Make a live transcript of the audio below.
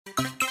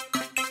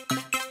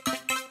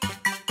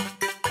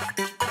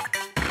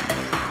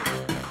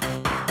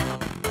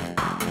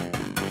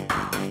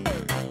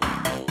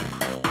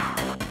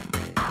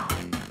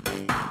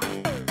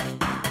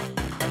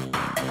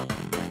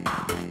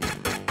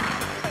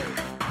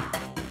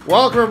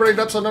Welcome everybody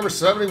to episode number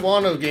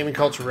 71 of Gaming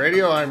Culture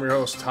Radio. I'm your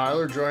host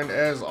Tyler, joined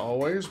as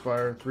always by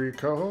our three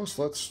co-hosts.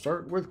 Let's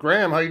start with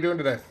Graham. How you doing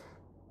today?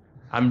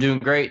 I'm doing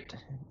great.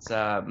 It's it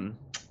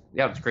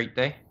was a great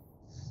day.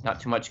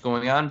 Not too much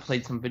going on.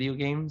 Played some video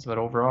games, but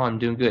overall I'm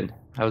doing good.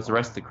 How's the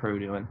rest of the crew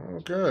doing? Oh,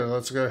 good.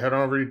 Let's go head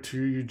on over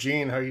to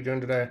Eugene. How you doing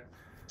today?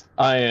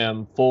 I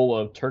am full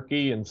of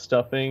turkey and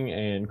stuffing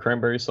and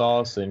cranberry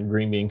sauce and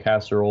green bean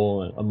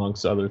casserole,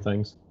 amongst other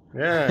things.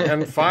 Yeah,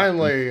 and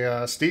finally,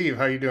 Steve,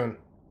 how you doing?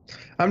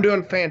 I'm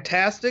doing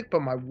fantastic,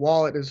 but my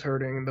wallet is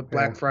hurting. The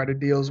Black Friday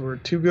deals were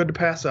too good to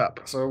pass up.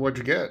 So what'd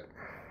you get?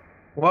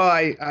 Well,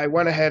 I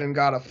went ahead and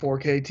got a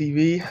 4K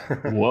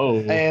TV. Whoa.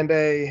 And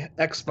a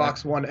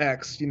Xbox One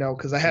X,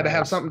 because I had to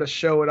have something to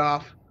show it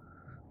off.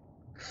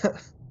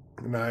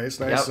 Nice.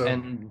 Yep, So,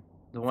 and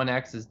the One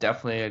X is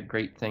definitely a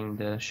great thing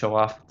to show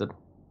off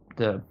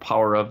the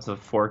power of the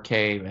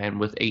 4K and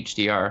with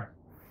HDR.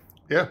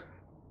 yeah,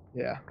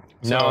 Yeah.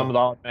 Now I'm the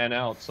odd man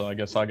out, so I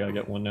guess I gotta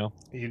get one now.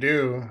 you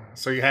do.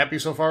 So you happy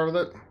so far with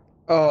it?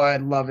 Oh, I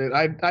love it.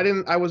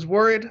 I was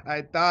worried.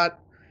 I thought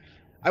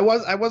I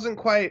wasn't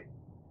quite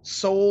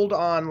sold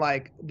on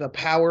like the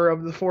power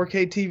of the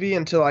 4K TV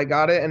until I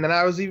got it, and then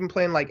I was even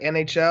playing like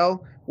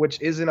NHL,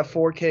 which isn't a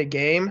 4K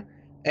game,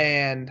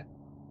 and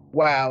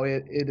wow,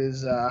 it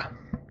is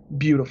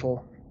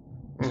beautiful.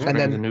 It's And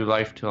bringing then a new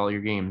life to all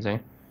your games, eh?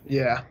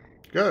 yeah.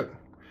 Good.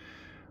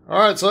 All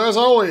right, so as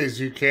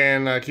always, you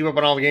can keep up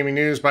on all the gaming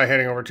news by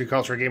heading over to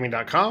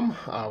culturegaming.com.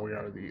 We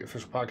are the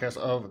official podcast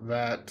of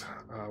that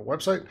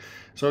website.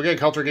 So again,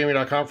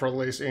 culturegaming.com for all the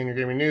latest in your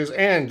gaming news.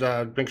 And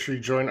make sure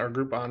you join our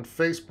group on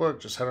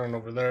Facebook. Just head on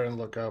over there and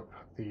look up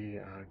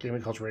the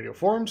Gaming Culture Radio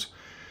forums.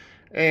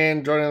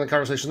 And join in the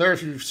conversation there.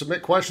 If you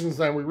submit questions,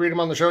 then we read them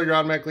on the show. You're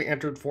automatically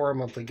entered for our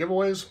monthly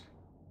giveaways.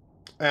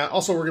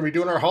 Also, we're going to be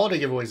doing our holiday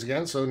giveaways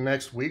again. So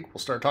next week, we'll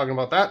start talking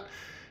about that.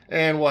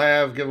 And we'll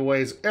have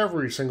giveaways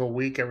every single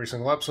week, every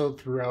single episode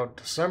throughout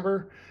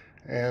December.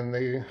 And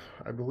they,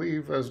 I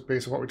believe, as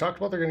based on what we talked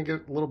about, they're going to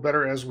get a little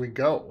better as we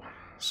go.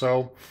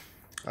 So,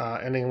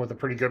 ending with a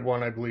pretty good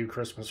one, I believe,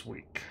 Christmas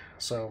week.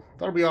 So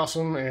that'll be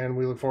awesome. And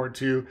we look forward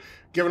to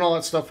giving all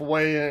that stuff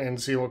away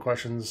and seeing what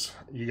questions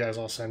you guys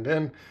all send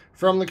in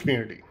from the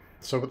community.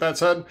 So with that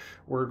said,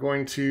 we're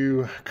going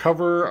to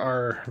cover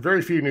our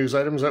very few news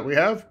items that we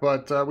have,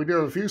 but we do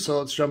have a few, so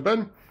let's jump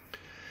in.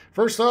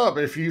 First up,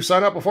 if you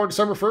sign up before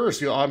December 1st,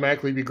 you'll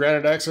automatically be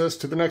granted access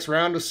to the next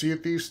round of Sea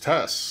of Thieves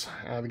tests.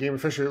 The game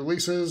officially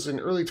releases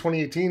in early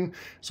 2018,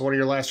 so one of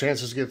your last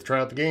chances to get to try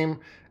out the game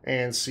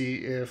and see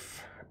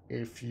if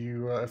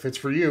it's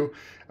for you.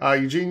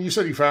 Eugene, you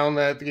said you found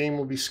that the game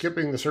will be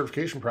skipping the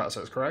certification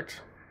process,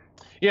 correct?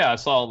 Yeah, I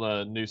saw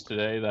the news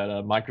today that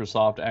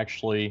Microsoft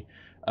actually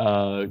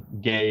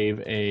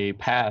gave a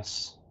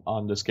pass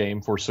on this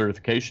game for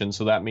certification,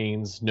 so that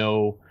means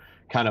no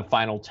kind of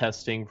final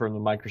testing from the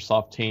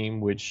Microsoft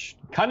team, which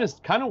kind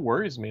of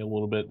worries me a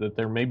little bit that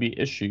there may be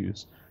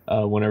issues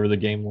whenever the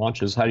game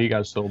launches. How do you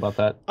guys feel about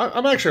that?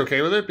 I'm actually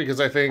okay with it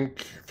because I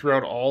think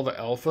throughout all the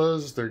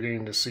alphas, they're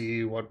getting to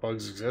see what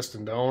bugs exist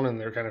and don't, and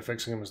they're kind of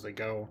fixing them as they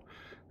go.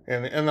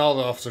 And all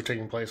the alphas are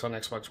taking place on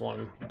Xbox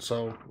One,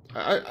 so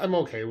I'm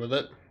okay with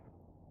it.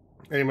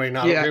 Anybody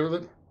not okay with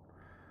it?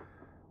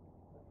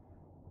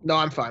 No,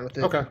 I'm fine with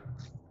it. Okay.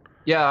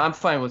 Yeah, I'm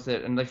fine with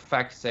it. And the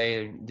fact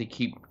say they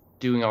keep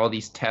doing all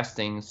these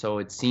testing, so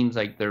it seems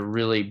like they're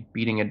really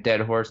beating a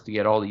dead horse to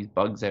get all these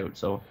bugs out.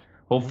 So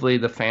hopefully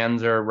the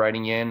fans are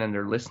writing in and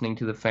they're listening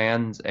to the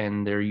fans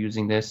and they're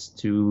using this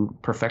to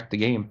perfect the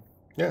game.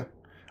 Yeah.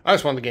 I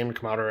just want the game to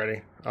come out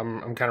already.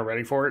 I'm kind of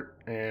ready for it,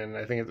 and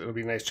I think it'll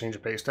be a nice change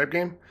of pace type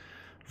game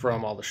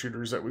from all the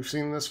shooters that we've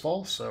seen this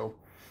fall. So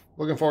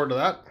looking forward to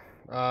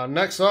that.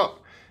 Next up,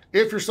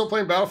 if you're still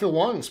playing Battlefield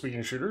 1, speaking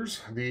of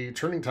shooters, the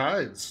Turning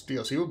Tides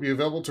DLC will be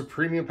available to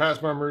Premium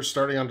Pass members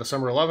starting on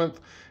December 11th,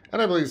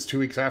 and I believe it's 2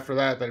 weeks after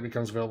that it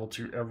becomes available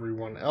to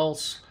everyone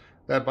else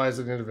that buys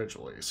it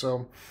individually.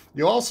 So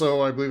you'll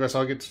also, I believe I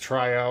saw, get to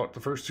try out the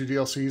first two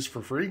DLCs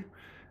for free,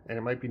 and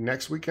it might be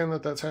next weekend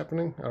that's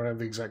happening. I don't have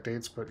the exact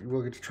dates, but you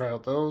will get to try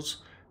out those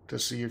to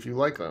see if you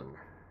like them.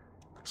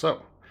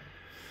 So,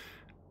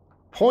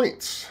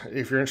 points,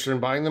 if you're interested in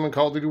buying them in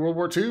Call of Duty World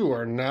War II,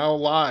 are now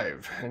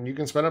live, and you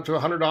can spend up to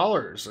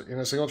 $100 in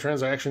a single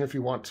transaction if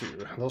you want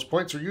to. Those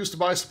points are used to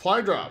buy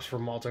supply drops for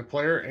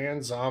multiplayer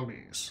and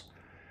zombies.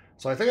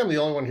 So I think I'm the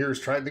only one here who's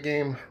tried the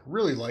game,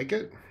 really like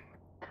it.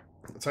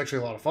 It's actually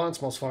a lot of fun. It's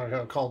the most fun I've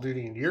had Call of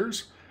Duty in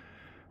years.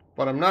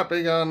 But I'm not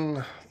big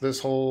on this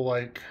whole,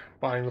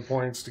 buying the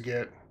points to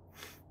get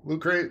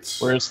loot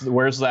crates. Where's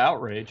the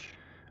outrage?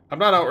 I'm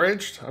not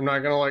outraged. I'm not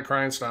going to,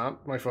 cry and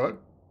stomp my foot.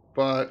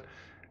 But,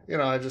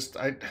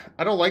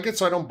 I don't like it,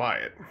 so I don't buy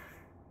it.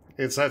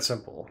 It's that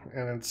simple.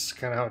 And it's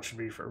kind of how it should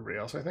be for everybody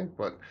else, I think.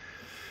 But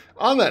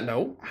on that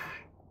note,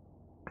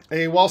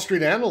 a Wall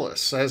Street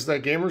analyst says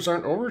that gamers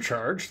aren't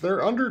overcharged, they're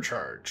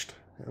undercharged.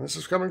 And this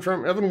is coming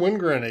from Evan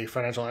Wingren, a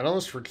financial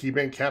analyst for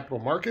KeyBank Capital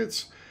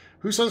Markets.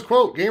 who says,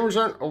 quote, gamers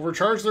aren't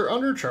overcharged, they're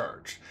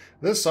undercharged.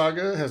 This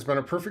saga has been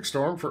a perfect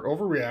storm for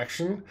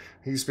overreaction.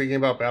 He's speaking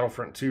about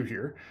Battlefront 2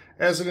 here,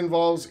 as it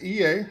involves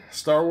EA,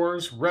 Star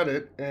Wars,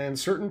 Reddit, and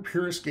certain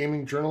purist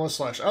gaming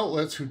journalists /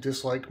 outlets who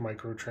dislike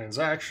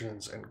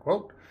microtransactions, end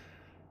quote.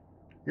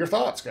 Your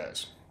thoughts,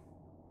 guys?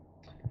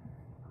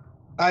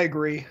 I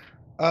agree.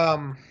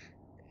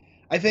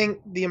 I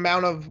think the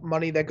amount of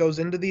money that goes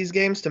into these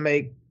games to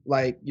make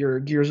like your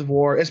Gears of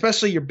War,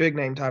 especially your big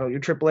name title,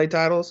 your AAA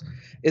titles,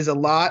 is a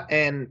lot,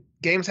 and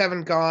games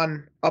haven't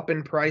gone up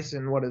in price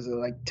in, what is it,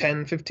 like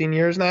 10, 15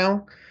 years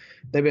now?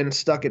 They've been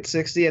stuck at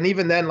 60, and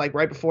even then, like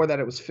right before that,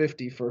 it was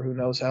 50 for who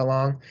knows how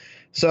long.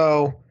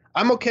 So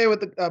I'm okay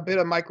with a bit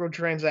of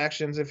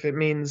microtransactions if it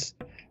means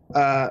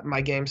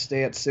my games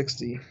stay at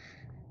 60.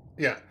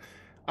 Yeah,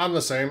 I'm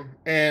the same.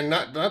 And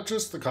not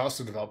just the cost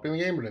of developing the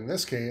game, but in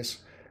this case,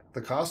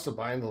 the cost of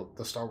buying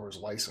the Star Wars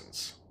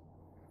license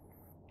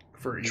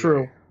for EA.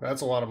 True.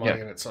 That's a lot of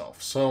money in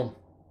itself. So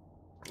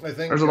I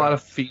think there's a lot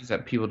of fees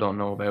that people don't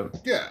know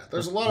about. Yeah,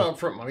 there's a lot of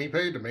upfront money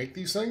paid to make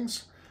these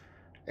things.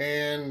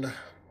 And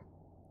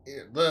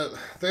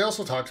they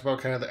also talked about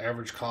kind of the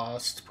average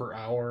cost per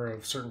hour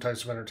of certain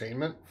types of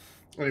entertainment.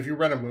 And if you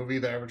rent a movie,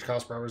 the average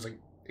cost per hour is like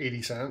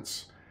 80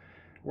 cents.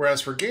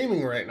 Whereas for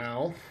gaming right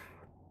now,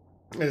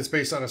 and it's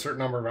based on a certain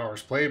number of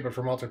hours played, but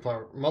for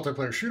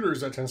multiplayer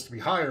shooters, that tends to be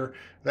higher.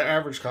 The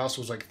average cost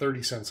was like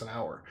 30 cents an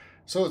hour.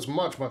 So it's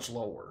much, much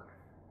lower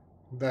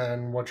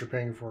than what you're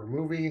paying for a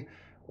movie,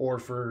 or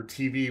for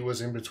TV was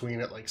in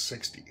between at like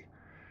 60.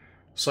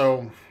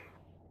 So,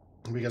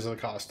 because of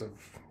the cost of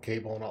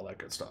cable and all that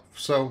good stuff.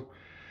 So,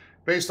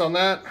 based on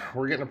that,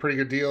 we're getting a pretty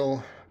good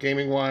deal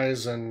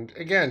gaming-wise. And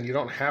again, you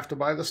don't have to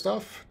buy the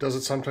stuff. Does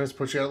it sometimes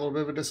put you at a little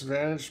bit of a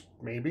disadvantage?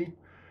 Maybe.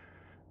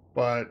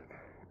 But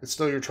it's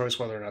still your choice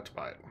whether or not to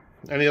buy it.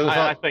 Any other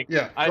thought?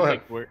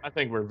 I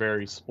think we're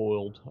very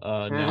spoiled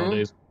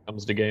nowadays when it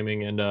comes to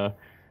gaming, and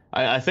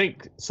I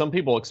think some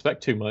people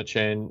expect too much,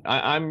 and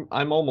I'm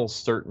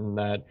almost certain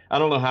that I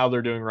don't know how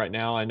they're doing right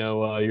now. I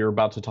know you're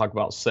about to talk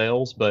about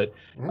sales, but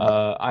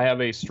I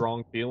have a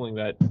strong feeling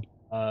that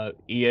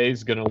EA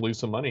is going to lose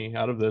some money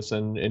out of this,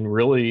 and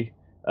really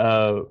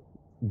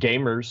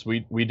gamers,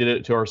 we did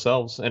it to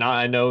ourselves, and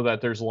I know that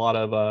there's a lot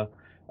of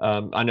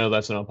I know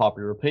that's an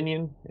unpopular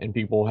opinion, and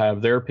people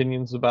have their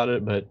opinions about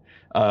it, but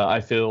I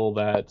feel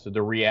that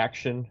the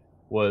reaction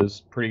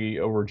was pretty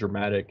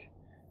overdramatic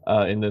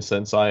in this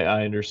sense.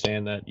 I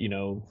understand that,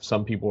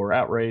 some people are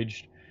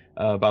outraged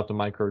about the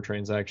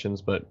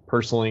microtransactions, but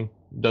personally,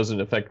 doesn't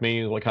affect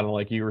me. Kind of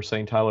like you were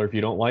saying, Tyler, if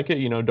you don't like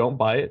it, don't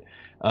buy it.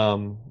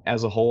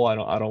 As a whole,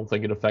 I don't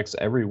think it affects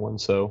everyone,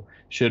 so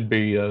should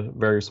be a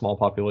very small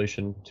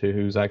population to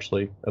who's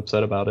actually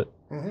upset about it.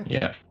 Mm-hmm.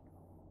 Yeah.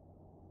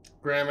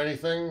 Graham,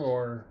 anything,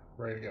 or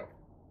ready to go?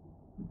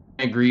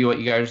 I agree what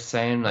you guys are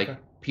saying. Like,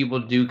 people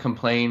do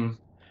complain,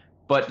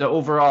 but the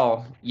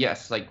overall,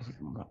 yes,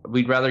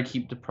 we'd rather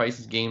keep the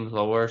prices games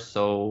lower,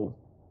 so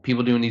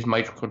people doing these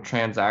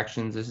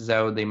microtransactions, this is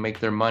how they make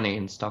their money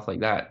and stuff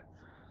like that.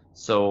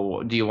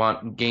 So do you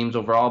want games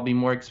overall be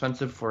more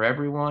expensive for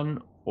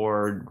everyone,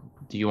 or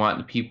do you want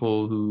the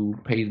people who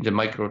pay the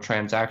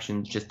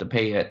microtransactions just to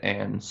pay it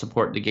and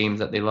support the games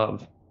that they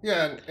love?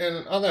 Yeah,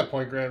 and on that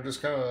point, Graham,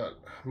 just kind of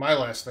my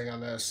last thing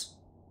on this,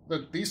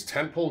 these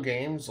tentpole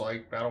games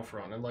like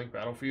Battlefront and like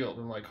Battlefield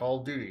and like Call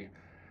of Duty,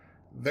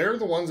 they're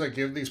the ones that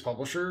give these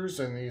publishers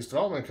and these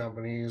development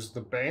companies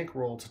the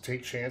bankroll to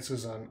take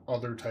chances on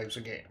other types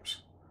of games.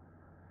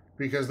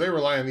 Because they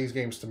rely on these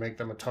games to make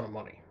them a ton of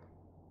money,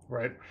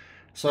 right?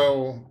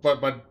 So,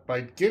 but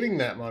by getting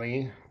that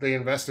money, they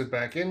invest it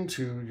back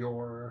into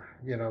your,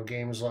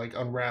 games like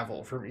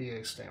Unravel from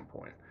EA's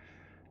standpoint,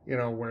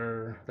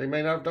 where they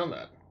may not have done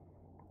that.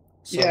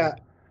 So, yeah.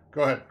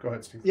 Go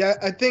ahead, Steve. Yeah,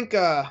 I think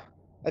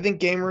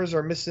gamers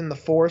are missing the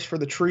forest for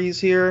the trees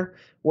here,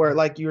 where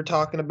like you were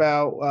talking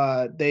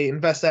about, they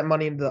invest that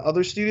money into the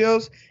other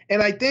studios,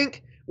 and I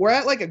think we're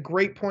at like a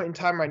great point in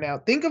time right now.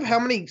 Think of how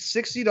many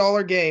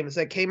 $60 games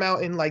that came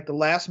out in like the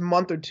last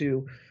month or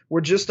two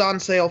were just on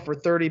sale for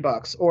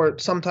 $30 or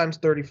sometimes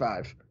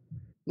 $35.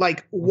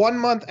 Like 1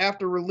 month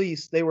after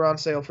release, they were on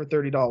sale for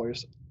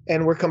 $30,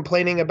 and we're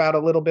complaining about a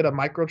little bit of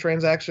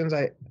microtransactions.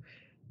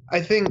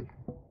 I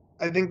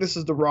think this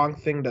is the wrong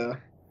thing to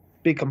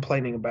be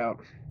complaining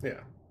about. Yeah.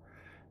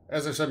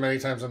 As I've said many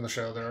times on the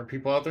show, there are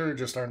people out there who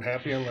just aren't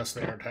happy unless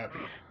they aren't happy.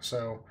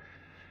 So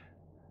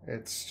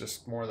it's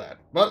just more of that.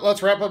 But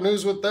let's wrap up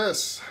news with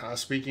this.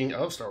 Speaking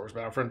of Star Wars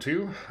Battlefront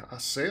 2,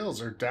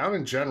 sales are down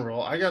in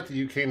general. I got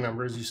the UK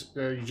numbers.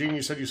 Eugene,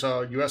 you said you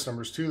saw US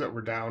numbers too that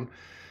were down.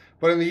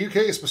 But in the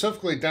UK,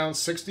 specifically, down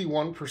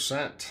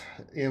 61%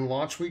 in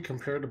launch week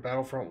compared to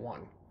Battlefront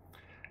 1.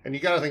 And you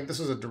got to think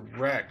this is a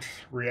direct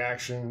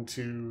reaction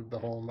to the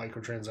whole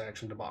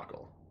microtransaction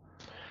debacle.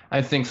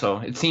 I think so.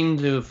 It seemed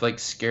to have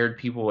scared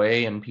people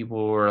away, and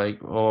people were like,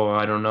 "Oh,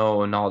 I don't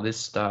know," and all this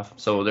stuff.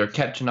 So they're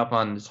catching up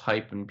on this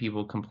hype and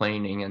people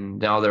complaining, and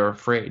now they're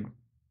afraid.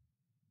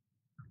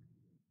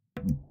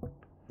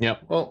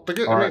 Yep. Well,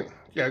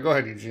 yeah, go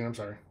ahead, Eugene. I'm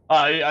sorry.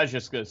 I was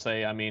just gonna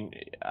say, I mean,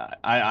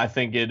 I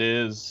think it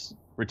is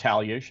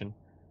retaliation.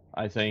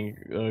 I think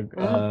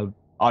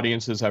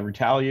audiences have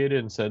retaliated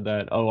and said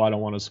that, oh, I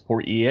don't want to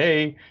support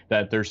EA,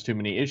 that there's too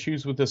many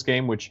issues with this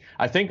game, which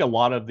I think a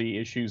lot of the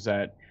issues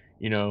that,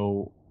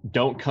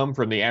 don't come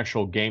from the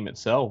actual game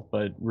itself,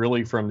 but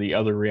really from the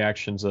other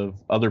reactions of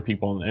other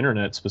people on the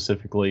internet,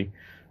 specifically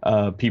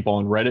people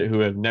on Reddit who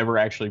have never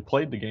actually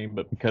played the game,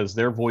 but because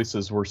their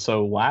voices were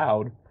so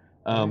loud,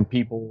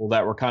 people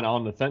that were kind of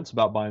on the fence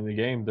about buying the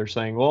game, they're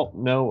saying, well,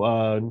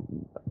 no,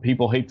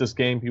 people hate this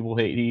game, people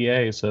hate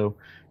EA, so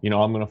I'm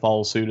going to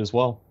follow suit as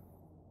well.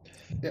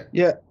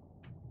 Yeah.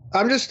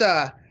 I'm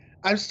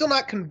still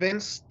not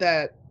convinced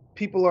that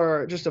people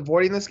are just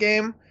avoiding this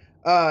game.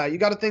 You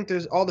got to think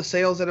there's all the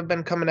sales that have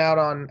been coming out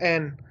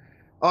on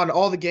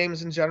all the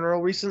games in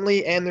general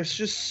recently, and there's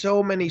just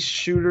so many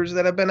shooters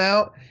that have been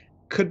out.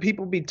 Could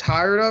people be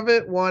tired of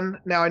it?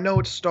 Now I know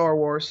it's Star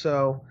Wars,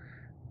 so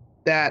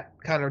that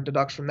kind of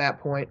deducts from that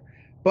point.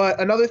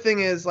 But another thing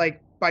is,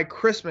 like, by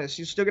Christmas,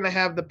 you're still going to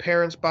have the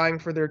parents buying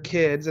for their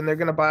kids, and they're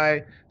going to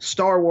buy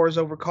Star Wars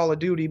over Call of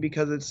Duty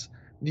because it's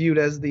viewed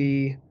as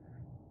the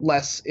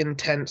less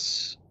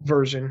intense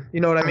version.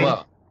 You know what I mean?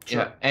 Well,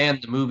 yeah,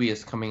 and the movie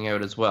is coming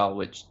out as well,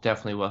 which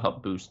definitely will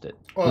help boost it.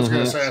 Well, I was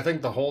going to say, I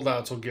think the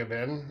holdouts will give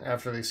in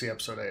after they see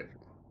Episode 8.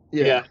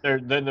 Yeah.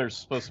 Then there's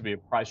supposed to be a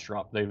price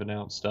drop they've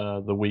announced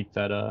the week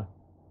that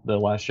The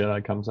Last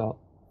Jedi comes out.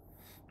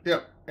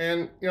 Yep.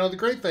 And, the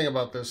great thing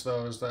about this,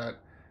 though, is that,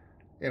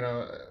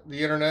 the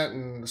internet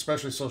and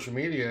especially social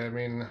media, I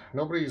mean,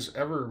 nobody's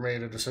ever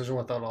made a decision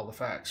without all the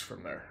facts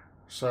from there.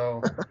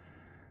 So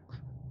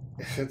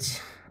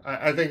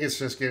I think it's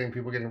just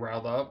getting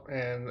riled up.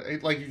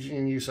 And like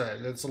you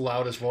said, it's the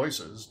loudest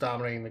voices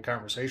dominating the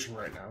conversation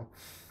right now.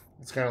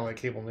 It's kind of like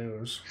cable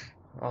news.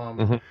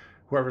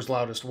 Whoever's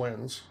loudest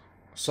wins.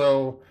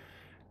 So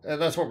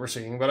that's what we're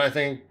seeing. But I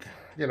think,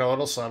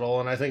 it'll settle.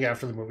 And I think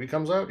after the movie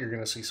comes out, you're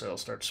going to see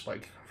sales start to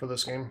spike for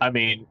this game. I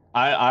mean,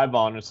 I'm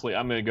going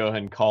to go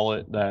ahead and call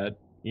it that,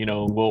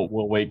 we'll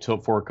wait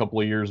for a couple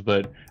of years.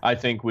 But I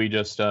think we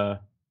just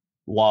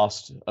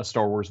lost a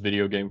Star Wars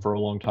video game for a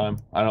long time.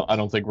 I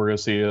don't think we're going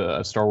to see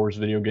a Star Wars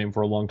video game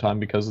for a long time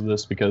because of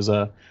this. Because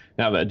now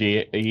that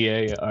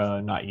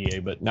not EA,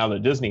 but now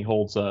that Disney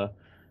has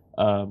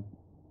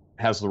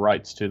the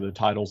rights to the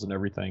titles and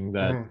everything,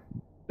 that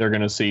they're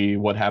going to see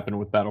what happened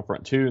with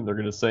Battlefront 2, and they're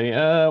going to say,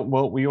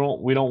 well, we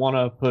don't want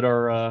to put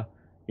our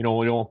we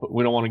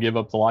don't want to give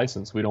up the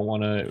license. We don't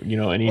want to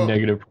any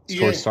negative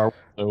towards Star Wars.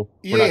 So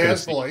EA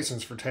has the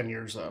license for 10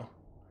 years though.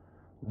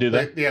 Do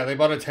they? They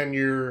bought a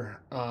 10-year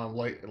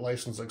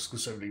license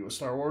exclusivity with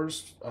Star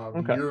Wars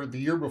the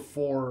year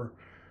before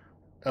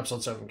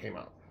Episode 7 came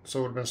out. So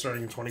it would have been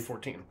starting in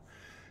 2014.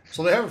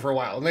 So they have it for a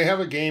while, and they have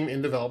a game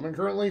in development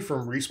currently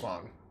from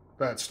Respawn.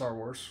 That's Star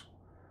Wars.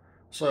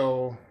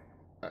 So,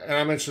 and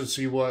I'm interested to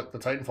see what the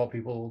Titanfall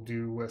people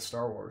do with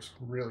Star Wars.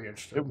 Really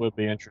interested. It would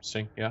be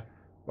interesting, yeah.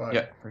 But,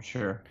 yeah, for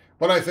sure.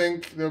 But I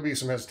think there'll be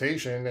some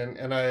hesitation,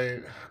 and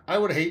I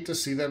would hate to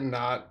see them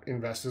not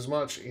invest as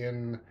much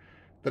in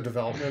the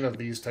development of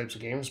these types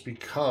of games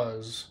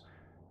because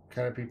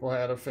kind of people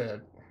had a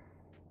fit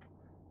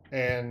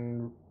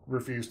and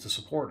refused to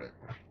support it.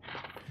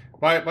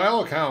 By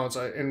all accounts,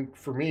 and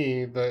for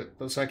me, the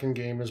second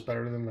game is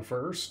better than the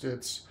first.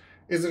 Is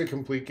it a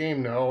complete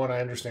game? No, and I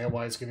understand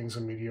why it's getting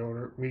some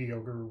mediocre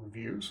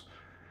reviews.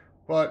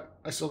 But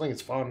I still think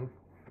it's fun.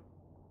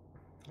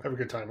 I have a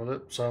good time with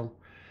it. So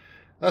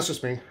that's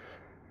just me.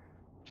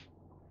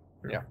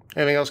 Yeah.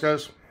 Anything else,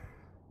 guys?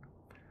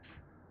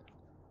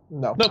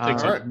 No. Nothing.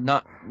 All right.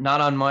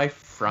 Not on my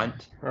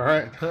front. All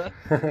right.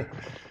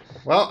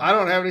 Well, I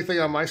don't have anything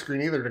on my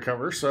screen either to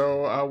cover,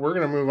 so we're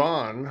going to move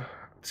on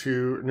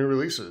to new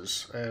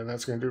releases, and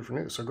that's going to do it for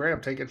news. So,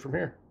 Graham, take it from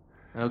here.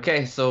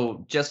 Okay,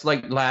 so just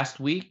like last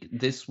week,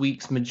 this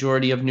week's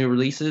majority of new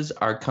releases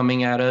are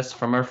coming at us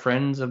from our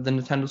friends of the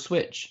Nintendo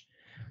Switch.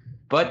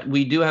 But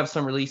we do have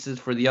some releases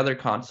for the other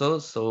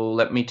consoles, so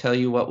let me tell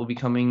you what will be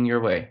coming your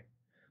way.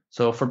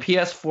 So for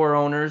PS4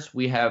 owners,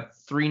 we have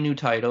 3 new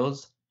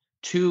titles,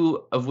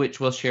 2 of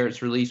which will share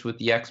its release with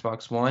the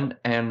Xbox One,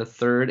 and the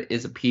third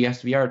is a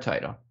PSVR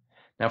title.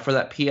 Now for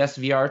that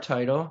PSVR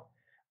title,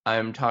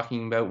 I'm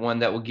talking about one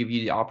that will give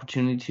you the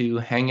opportunity to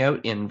hang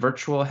out in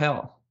virtual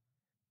hell.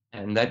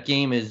 And that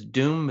game is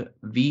Doom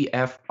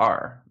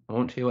VFR. I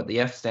won't tell you what the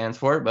F stands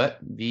for, but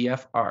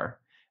VFR.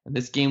 And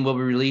this game will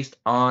be released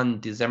on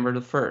December the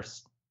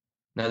 1st.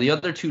 Now, the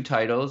other 2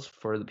 titles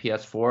for the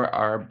PS4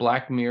 are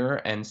Black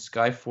Mirror and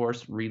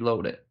Skyforce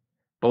Reloaded.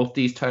 Both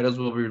these titles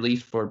will be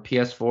released for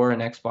PS4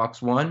 and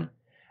Xbox One.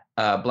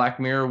 Black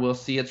Mirror will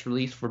see its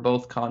release for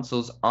both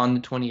consoles on the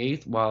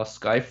 28th, while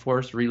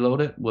Skyforce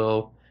Reloaded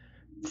will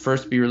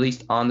first be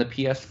released on the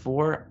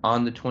PS4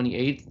 on the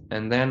 28th,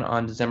 and then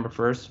on December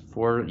 1st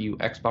for you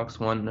Xbox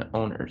One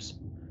owners.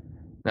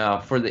 Now,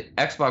 for the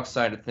Xbox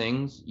side of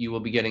things, you will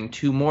be getting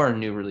 2 more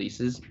new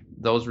releases.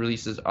 Those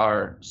releases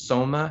are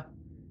Soma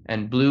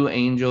and Blue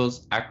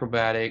Angels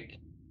Aerobatic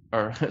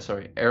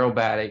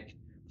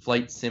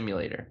Flight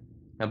Simulator.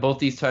 Now, both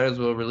these titles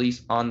will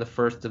release on the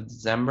 1st of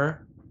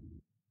December.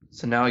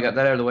 So now I got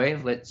that out of the way,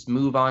 let's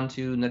move on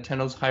to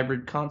Nintendo's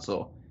hybrid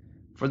console.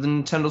 For the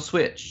Nintendo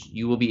Switch,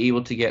 you will be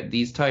able to get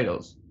these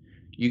titles.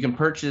 You can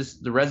purchase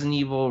the Resident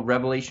Evil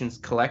Revelations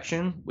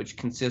Collection, which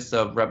consists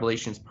of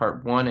Revelations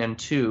Part 1 and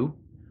 2,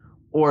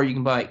 or you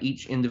can buy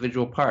each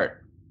individual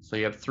part. So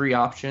you have 3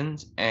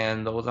 options,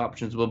 and those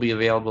options will be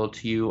available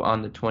to you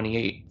on the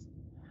 28th.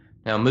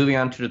 Now, moving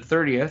on to the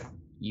 30th,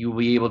 you will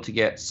be able to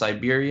get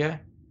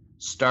Siberia,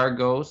 Star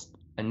Ghost,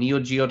 a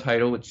Neo Geo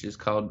title, which is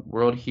called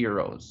World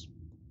Heroes.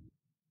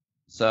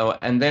 So,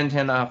 and then to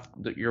end off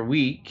your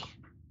week,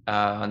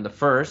 on the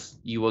 1st,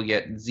 you will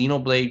get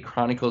Xenoblade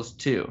Chronicles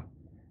 2,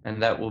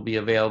 and that will be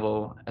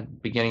available at the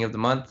beginning of the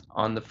month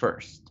on the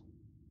 1st.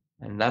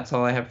 And that's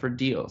all I have for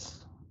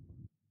deals.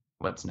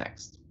 What's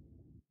next?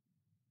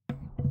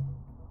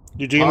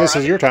 Eugene, this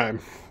is your time.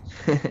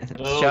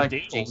 So,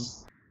 deals.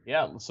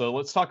 Yeah, so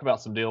let's talk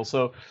about some deals.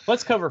 So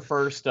let's cover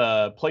first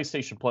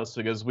PlayStation Plus,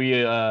 because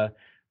we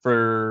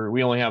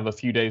only have a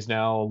few days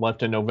now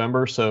left in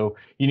November, so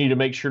you need to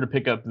make sure to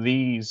pick up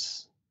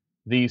these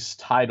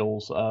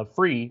titles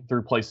free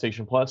through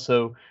PlayStation Plus.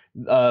 So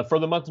for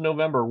the month of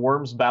November,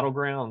 Worms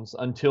Battlegrounds,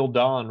 Until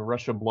Dawn,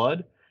 Rush of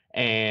Blood,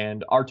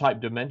 and R-Type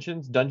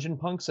Dimensions, Dungeon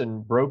Punks,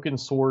 and Broken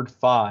Sword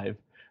 5.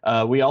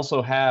 We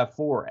also have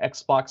for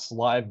Xbox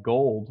Live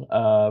Gold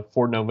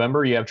for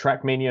November, you have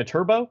Trackmania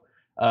Turbo,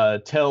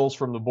 Tales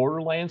from the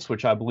Borderlands,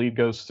 which I believe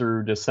goes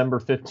through December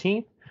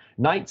 15th,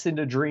 Nights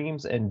into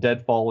Dreams, and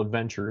Deadfall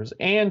Adventures.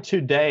 And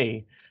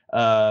today,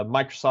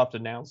 Microsoft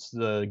announced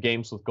the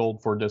games with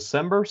gold for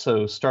December.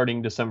 So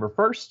starting December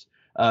 1st,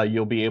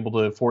 you'll be able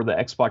to, for the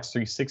Xbox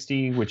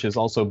 360, which is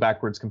also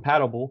backwards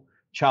compatible,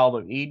 Child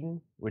of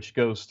Eden, which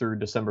goes through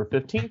December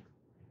 15th.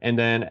 And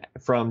then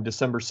from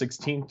December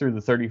 16th through the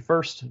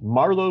 31st,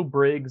 Marlowe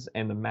Briggs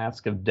and the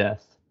Mask of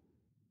Death.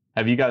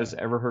 Have you guys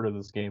ever heard of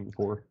this game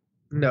before?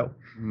 No.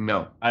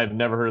 I've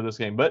never heard of this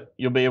game, but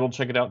you'll be able to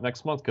check it out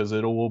next month because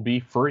it will be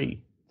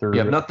free. You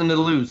have nothing to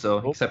lose, though,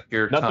 except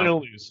your nothing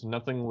time.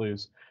 Nothing to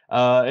lose.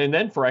 And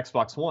then for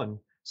Xbox One,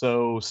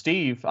 so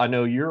Steve, I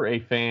know you're a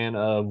fan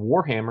of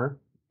Warhammer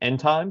End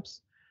Times.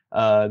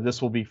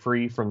 This will be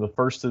free from the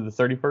 1st to the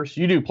 31st.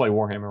 You do play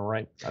Warhammer,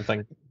 right? I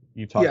think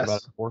you talked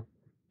about it before.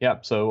 Yeah,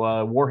 so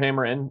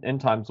Warhammer End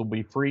Times will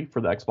be free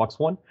for the Xbox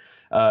One.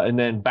 And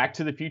then Back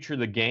to the Future,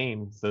 the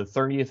game, the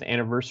 30th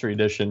Anniversary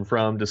Edition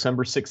from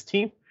December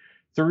 16th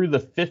through the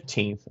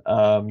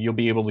 15th. You'll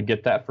be able to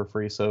get that for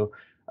free. So,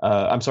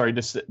 I'm sorry,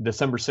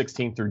 December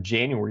 16th through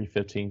January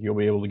 15th, you'll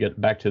be able to get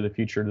Back to the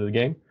Future to the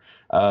game.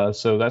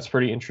 So that's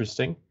pretty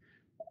interesting.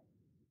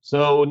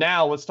 So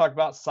now let's talk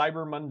about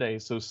Cyber Monday.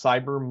 So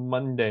Cyber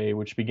Monday,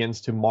 which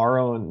begins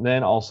tomorrow, and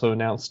then also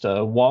announced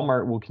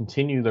Walmart will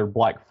continue their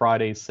Black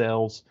Friday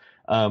sales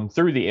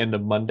through the end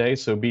of Monday.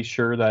 So be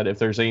sure that if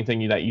there's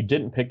anything that you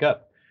didn't pick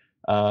up,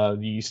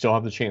 you still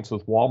have the chance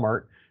with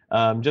Walmart.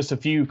 Just a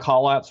few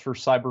call outs for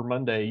Cyber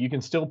Monday. You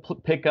can still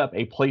pick up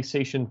a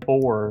PlayStation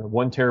 4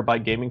 1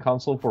 terabyte gaming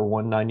console for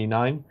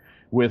 $199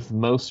 with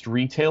most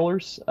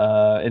retailers.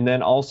 And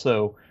then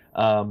also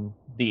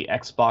the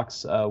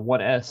Xbox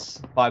One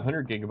S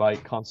 500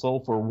 gigabyte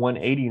console for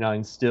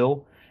 $189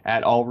 still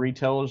at all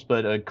retailers.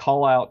 But a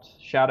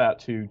shout out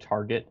to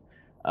Target.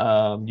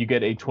 You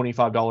get a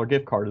 $25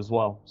 gift card as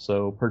well.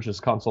 So purchase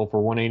console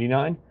for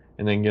 $189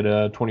 and then get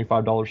a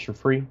 $25 for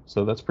free.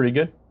 So that's pretty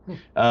good.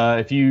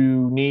 If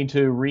you need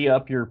to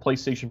re-up your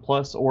PlayStation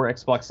Plus or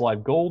Xbox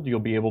Live Gold, you'll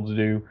be able to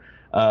do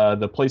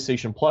the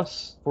PlayStation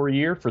Plus for a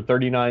year for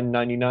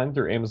 $39.99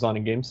 through Amazon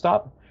and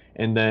GameStop.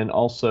 And then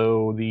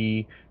also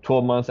the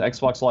 12-month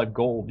Xbox Live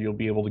Gold you'll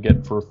be able to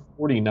get for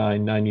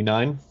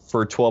 $49.99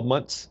 for 12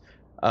 months.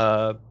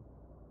 A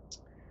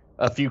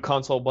few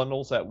console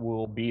bundles that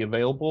will be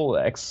available: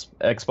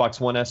 Xbox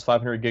One S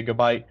 500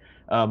 gigabyte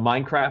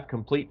Minecraft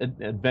Complete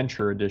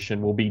Adventure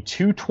Edition will be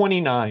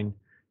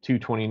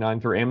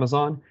 $229 through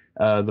Amazon.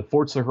 The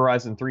Forza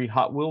Horizon 3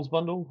 Hot Wheels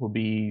bundle will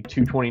be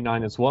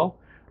 $229 as well.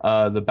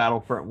 The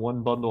Battlefront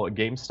 1 bundle at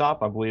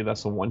GameStop, I believe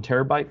that's a 1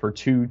 terabyte for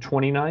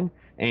 $229.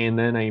 And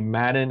then a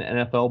Madden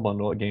NFL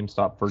bundle at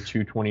GameStop for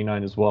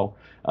 $229 as well.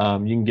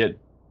 You can get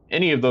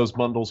any of those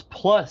bundles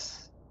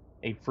plus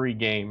a free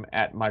game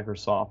at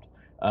Microsoft.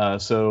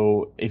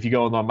 So if you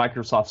go on the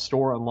Microsoft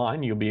Store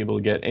online, you'll be able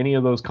to get any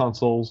of those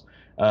consoles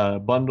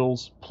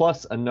bundles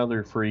plus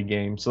another free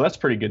game. So that's a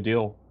pretty good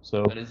deal.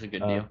 So that is a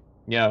good deal.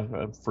 Yeah,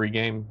 a free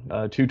game,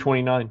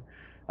 $229.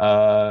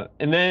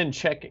 And then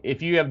check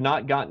if you have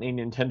not gotten a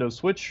Nintendo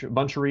Switch. A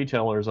bunch of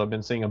retailers. I've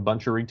been seeing a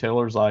bunch of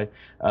retailers.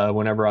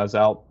 Whenever I was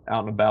out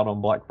and about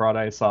on Black Friday,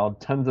 I saw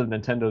tons of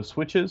Nintendo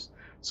Switches.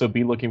 So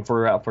be looking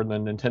out for the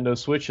Nintendo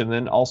Switch, and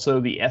then also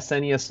the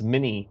SNES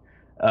Mini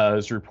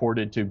is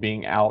reported to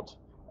being out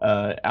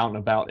and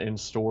about in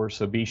stores.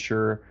 So be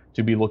sure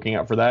to be looking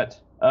out for that.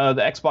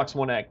 The Xbox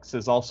One X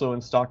is also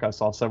in stock. I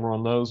saw several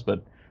on those, but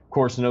of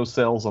course no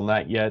sales on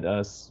that yet.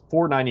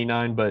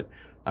 $499, but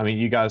I mean,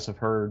 you guys have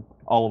heard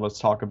all of us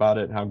talk about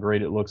it, how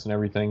great it looks and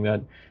everything.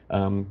 That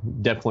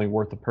definitely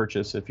worth the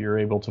purchase if you're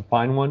able to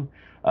find one.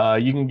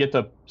 You can get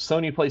the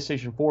Sony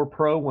PlayStation 4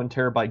 Pro 1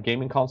 terabyte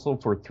gaming console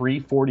for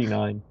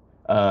 $349.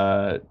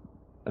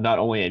 Not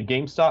only at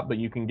GameStop, but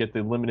you can get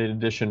the limited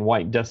edition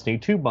White Destiny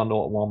 2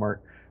 bundle at Walmart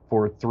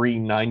for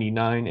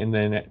 $399, and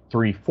then at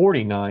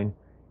 $349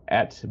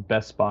 at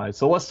Best Buy.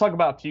 So let's talk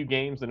about a few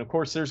games, and of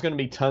course there's going to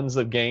be tons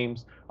of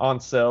games on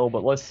sale,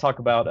 but let's talk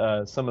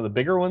about some of the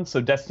bigger ones. So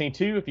Destiny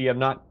 2, if you have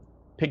not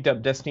picked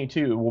up Destiny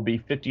 2, it will be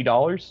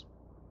 $50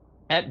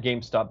 at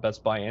GameStop,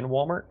 Best Buy, and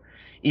Walmart.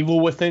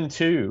 Evil Within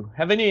 2.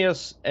 Have any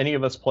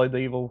of us played the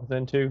Evil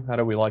Within 2? How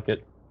do we like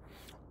it?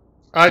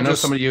 I know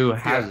somebody who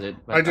has it.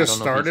 But I just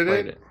started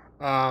it.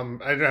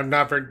 I have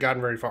not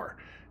gotten very far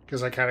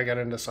because I kind of got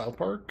into South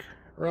Park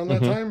around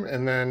that time,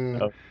 and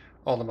then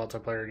all the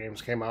multiplayer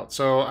games came out.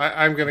 So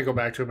I'm going to go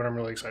back to it, but I'm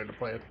really excited to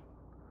play it.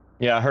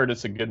 Yeah, I heard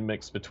it's a good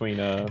mix between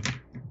kind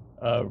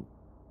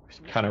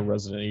of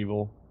Resident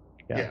Evil.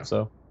 Yeah.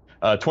 So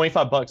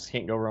 $25,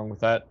 can't go wrong with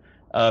that.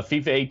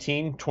 FIFA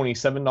 18,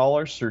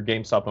 $27 through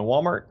GameStop and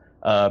Walmart.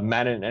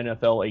 Madden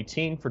NFL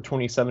 18 for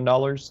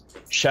 $27.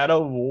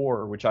 Shadow of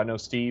War, which I know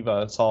Steve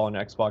saw on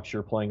Xbox,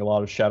 you're playing a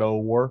lot of Shadow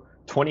of War,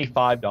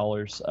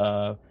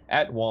 $25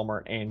 at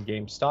Walmart and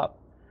GameStop.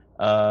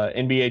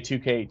 NBA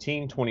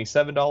 2K18,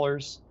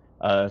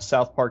 $27.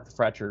 South Park: The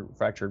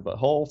Fractured But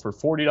Whole for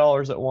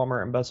 $40 at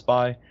Walmart and Best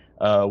Buy.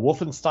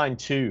 Wolfenstein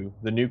 2,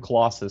 The New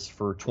Colossus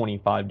for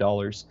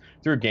 $25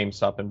 through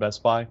GameStop and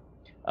Best Buy.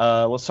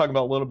 Let's talk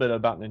about a little bit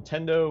about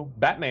Nintendo.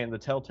 Batman: The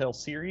Telltale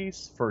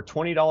Series for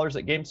 $20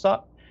 at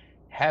GameStop.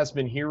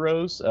 Has-Been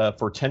Heroes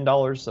for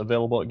 $10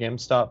 available at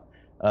GameStop.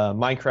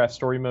 Minecraft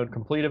Story Mode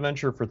Complete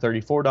Adventure for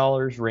 $34.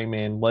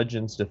 Rayman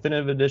Legends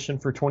Definitive Edition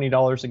for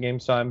 $20 at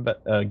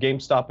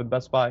GameStop and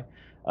Best Buy.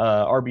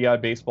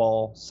 RBI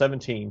Baseball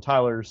 17,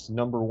 Tyler's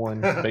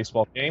 #1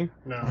 baseball game.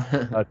 No.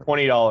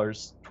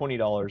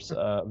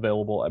 $20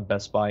 available at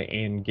Best Buy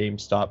and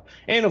GameStop.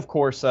 And of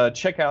course,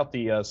 check out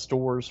the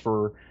stores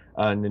for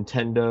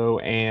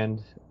Nintendo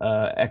and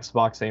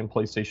Xbox and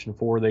PlayStation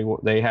 4.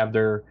 They have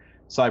their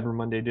Cyber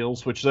Monday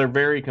deals, which they're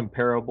very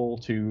comparable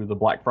to the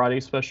Black Friday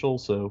special.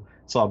 So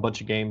saw a bunch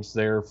of games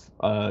there,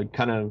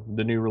 kind of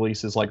the new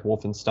releases like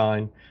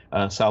Wolfenstein,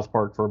 South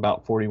Park for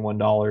about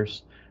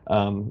 $41.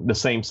 The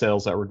same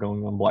sales that were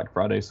going on Black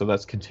Friday. So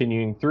that's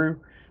continuing through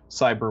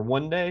Cyber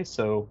Monday.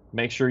 So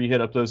make sure you hit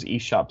up those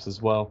eShops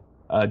as well.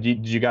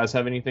 Did you guys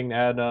have anything to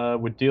add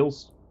with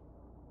deals?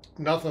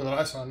 Nothing that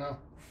I saw, no.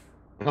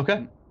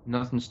 Okay.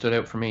 Nothing stood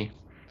out for me.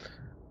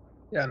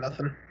 Yeah,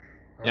 nothing.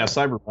 Yeah,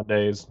 Cyber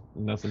Monday is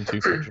nothing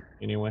too special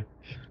anyway.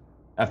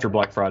 After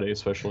Black Friday,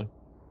 especially.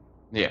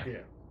 Yeah.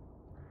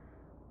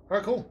 All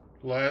right, cool.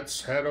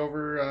 Let's head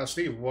over.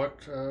 Steve, what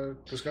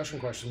discussion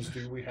questions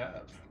do we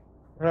have?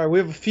 All right, we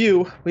have a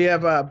few. We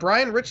have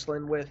Brian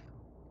Richland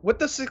with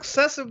the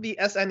success of the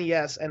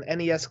SNES and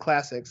NES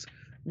classics.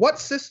 What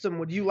system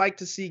would you like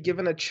to see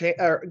given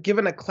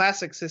a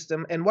classic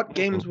system, and what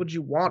games would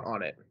you want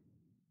on it?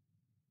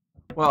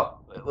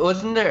 Well,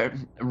 wasn't there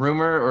a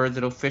rumor, or is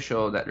it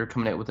official, that they're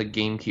coming out with a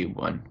GameCube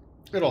one?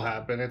 It'll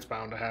happen. It's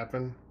bound to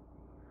happen.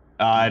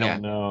 I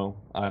don't know.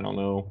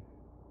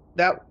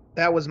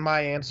 That was my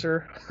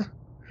answer.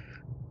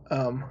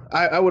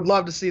 I would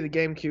love to see the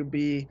GameCube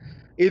be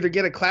either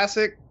get a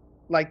classic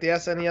like the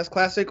SNES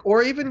classic,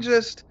 or even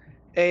just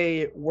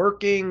a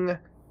working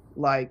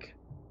like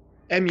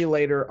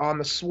emulator on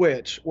the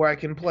Switch where I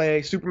can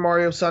play Super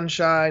Mario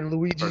Sunshine,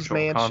 Luigi's Virtual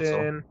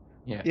Mansion.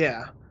 console.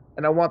 Yeah.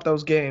 And I want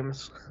those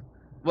games.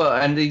 Well,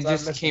 and they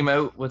just came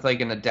out with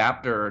like an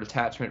adapter or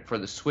attachment for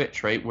the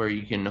Switch, right, where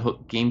you can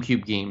hook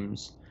GameCube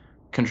games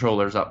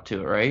controllers up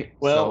to it, right?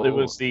 Well, it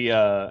was the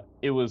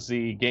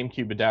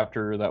GameCube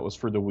adapter that was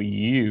for the Wii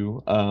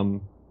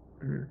U.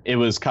 It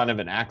was kind of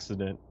an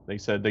accident. They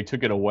said they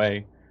took it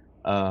away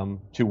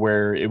to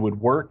where it would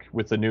work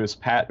with the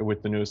newest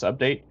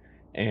update,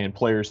 and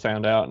players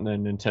found out, and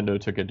then Nintendo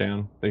took it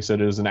down. They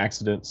said it was an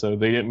accident, so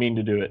they didn't mean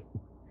to do it.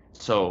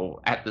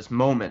 So at this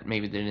moment,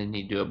 maybe they didn't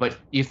need to do it. But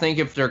you think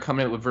if they're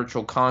coming out with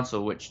Virtual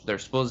Console, which they're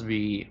supposed to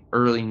be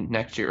early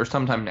next year or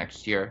sometime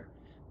next year,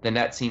 then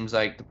that seems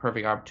like the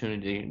perfect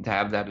opportunity to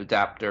have that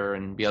adapter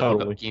and be able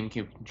to hook up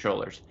GameCube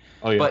controllers.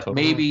 Oh, yeah, but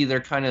maybe they're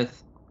kind of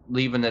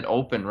leaving it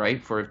open,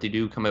 right, for if they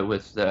do come out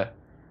with the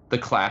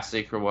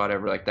classic or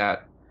whatever like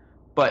that.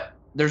 But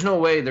there's no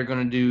way they're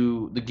going to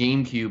do the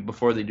GameCube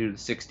before they do the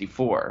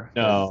 64.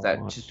 No.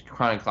 That just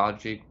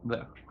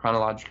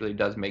chronologically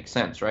does make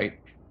sense, right?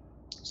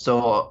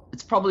 So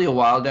it's probably a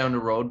while down the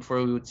road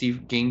before we would see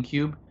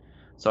GameCube.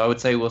 So I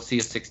would say we'll see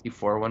a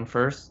 64 one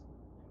first.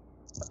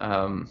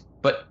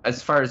 But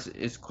as far as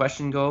his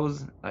question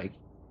goes, like,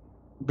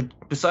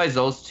 besides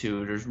those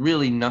two, there's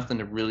really nothing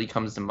that really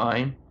comes to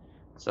mind.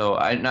 So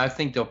I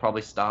think they'll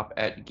probably stop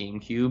at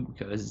GameCube,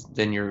 because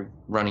then you're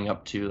running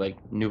up to like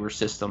newer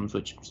systems,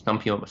 which some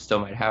people still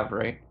might have,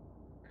 right?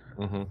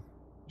 Mm-hmm.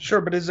 Sure,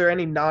 but is there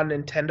any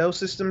non-Nintendo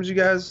systems you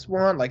guys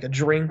want, like a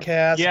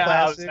Dreamcast? Yeah, classic,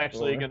 I was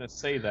actually going to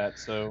say that.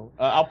 So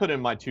I'll put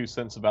in my 2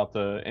 cents about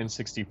the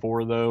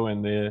N64 though,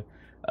 and the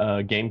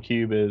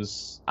GameCube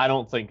is. I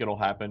don't think it'll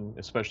happen,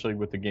 especially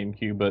with the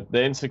GameCube. But the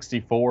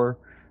N64,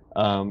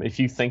 If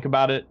you think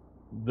about it,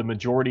 the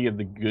majority of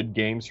the good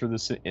games for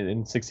this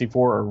N64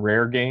 are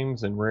Rare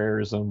games, and Rare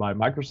is owned by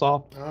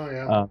Microsoft. Oh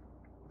yeah.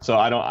 So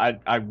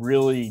I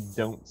really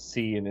don't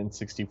see an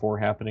N64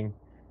 happening.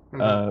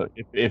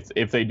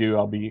 If they do,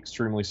 I'll be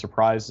extremely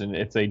surprised, and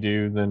if they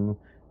do, then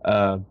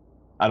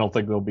I don't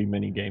think there'll be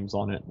many games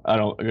on it. I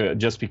don't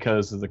just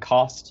because of the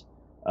cost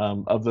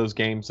of those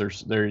games. They're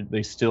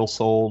still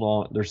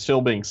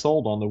being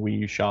sold on the Wii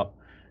U shop,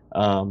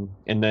 and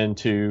then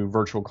to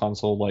Virtual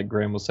Console, like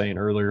Graham was saying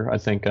earlier. I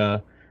think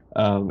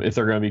if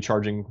they're going to be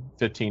charging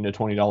 $15 to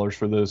 $20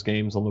 for those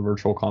games on the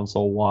Virtual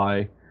Console,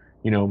 why,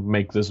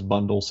 make this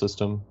bundle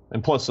system?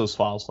 And plus, those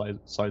file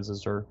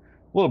sizes are a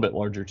little bit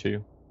larger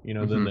too,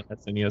 than the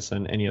SNES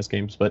and NES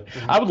games. But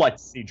I would like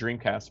to see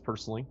Dreamcast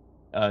personally.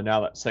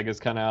 Now that Sega's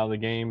kind of out of the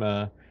game,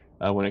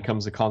 when it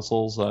comes to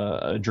consoles,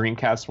 a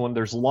Dreamcast one.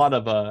 There's a lot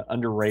of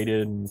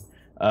underrated and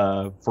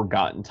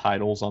forgotten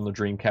titles on the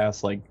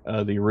Dreamcast, like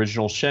the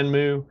original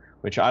Shenmue,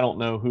 which I don't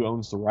know who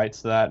owns the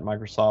rights to that,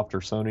 Microsoft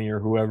or Sony or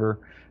whoever.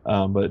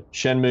 But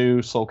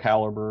Shenmue, Soul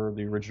Calibur,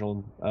 the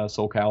original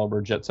Soul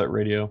Calibur, Jet Set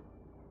Radio,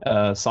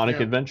 Sonic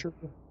Adventure,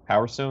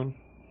 Power Stone,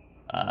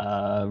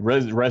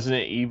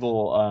 Resident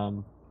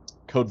Evil,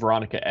 Code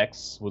Veronica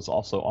X was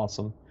also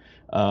awesome.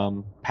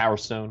 Power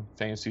Stone,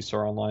 Phantasy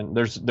Star Online.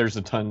 There's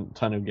a ton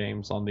of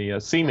games on the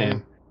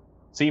Seaman.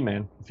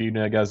 Seaman, if you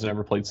guys have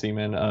never played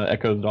Seaman,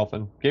 Echo the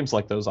Dolphin, games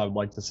like those I would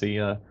like to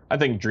see. I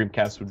think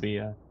Dreamcast would be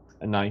a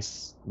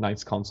nice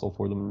console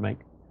for them to make.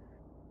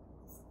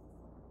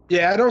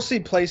 Yeah, I don't see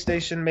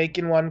PlayStation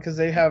making one because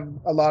they have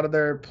a lot of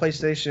their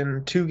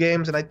PlayStation 2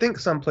 games, and I think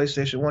some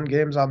PlayStation 1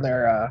 games on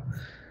their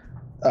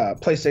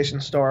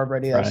PlayStation Store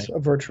already as a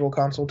Virtual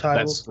Console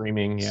titles. That's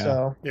streaming, yeah.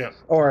 So, Yeah.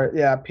 Or,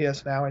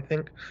 PS Now, I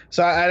think.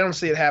 So I don't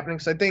see it happening.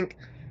 So I think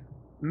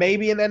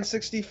maybe an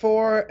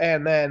N64,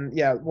 and then,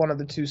 one of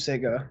the two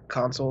Sega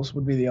consoles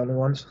would be the only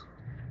ones.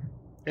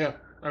 Yeah.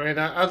 I mean,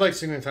 I'd like to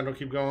see Nintendo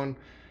keep going.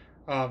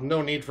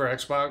 No need for old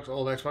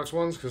Xbox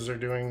ones, because they're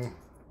doing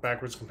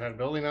backwards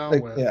compatibility now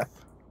with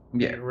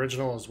the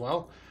original as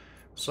well.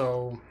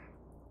 So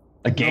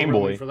a Game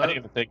Boy. For that. I didn't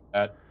even think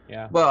that.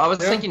 Yeah. Well, I was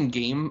thinking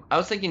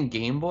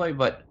Game Boy,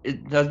 but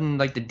it doesn't,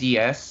 like, the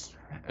DS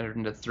or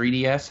the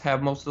 3DS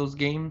have most of those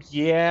games.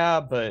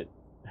 Yeah, but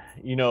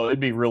it'd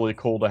be really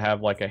cool to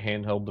have like a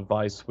handheld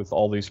device with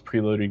all these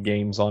preloaded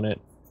games on it.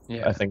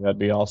 Yeah. I think that'd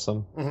be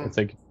awesome. I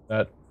think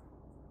that.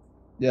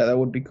 Yeah, that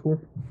would be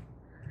cool.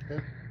 Yeah.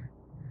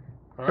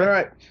 All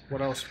right.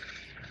 What else?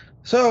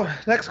 So,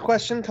 next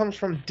question comes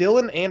from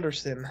Dylan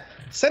Anderson.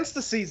 Since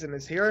the season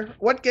is here,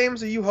 what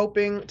games are you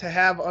hoping to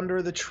have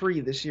under the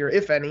tree this year,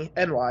 if any,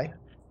 and why?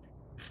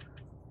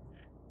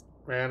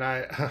 Man,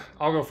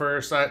 I'll go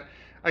first. I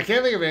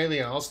can't think of anything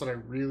else that I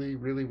really,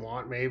 really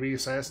want. Maybe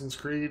Assassin's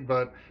Creed,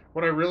 but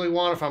what I really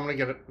want if I'm going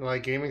to get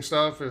like gaming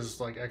stuff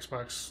is like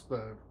Xbox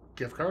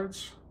gift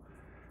cards,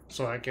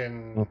 so I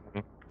can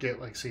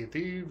get like Sea of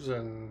Thieves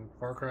and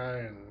Far Cry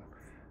and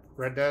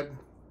Red Dead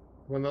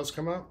when those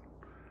come out.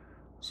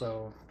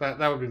 So that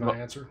would be my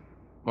answer.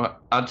 Well,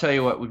 I'll tell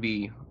you what would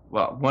be,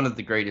 one of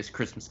the greatest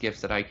Christmas gifts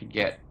that I could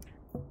get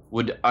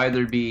would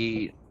either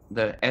be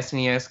the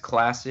SNES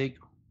Classic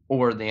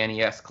or the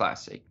NES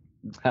Classic.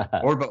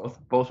 Or both.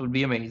 Both would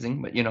be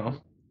amazing, but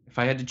if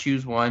I had to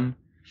choose one,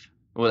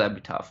 that'd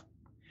be tough.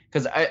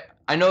 Because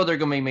I know they're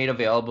going to be made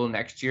available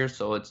next year,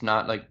 so it's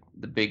not like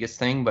the biggest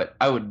thing, but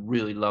I would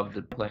really love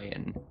to play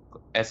an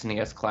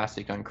SNES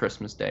Classic on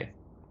Christmas Day.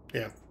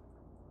 Yeah.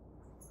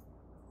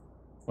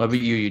 What about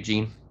you,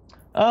 Eugene?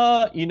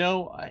 I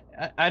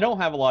don't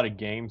have a lot of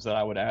games that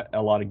I would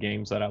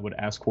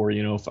ask for.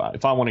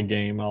 If I want a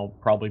game, I'll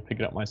probably pick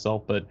it up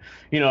myself. But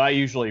I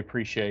usually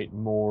appreciate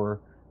more.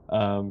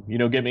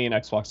 Get me an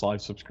Xbox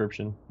Live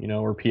subscription,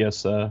 or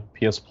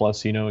PS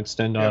Plus,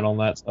 extend out on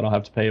that, so I don't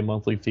have to pay a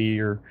monthly fee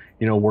or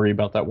worry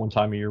about that one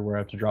time a year where I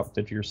have to drop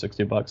 $50 or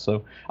 $60.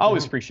 So I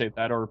always appreciate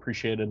that, or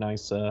appreciate a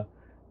nice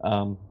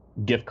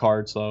gift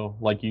card. So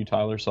like you,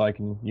 Tyler, so I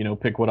can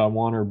pick what I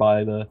want or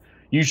buy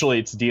usually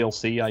it's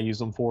DLC I use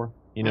them for.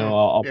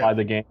 I'll buy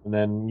the game and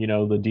then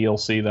the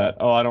DLC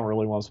that I don't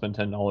really want to spend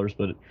 $10,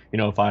 but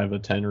if I have a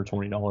 $10 or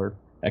 $20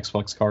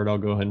 Xbox card, I'll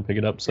go ahead and pick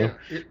it up. So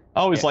I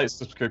always like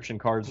subscription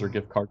cards or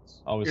gift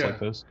cards. I always like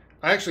those.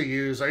 I usually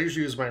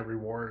use my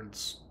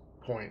rewards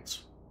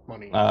points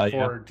money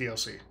for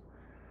DLC.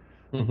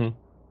 Mm-hmm.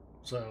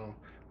 So,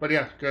 but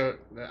good.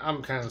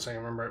 I'm kind of the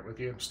same. I'm right with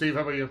you, Steve.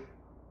 How about you?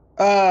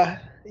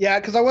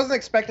 Because I wasn't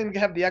expecting to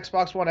have the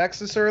Xbox One X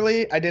this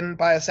early. I didn't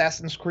buy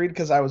Assassin's Creed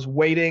because I was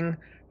waiting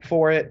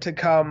for it to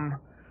come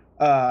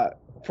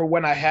for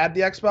when I had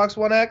the Xbox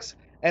One X.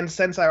 And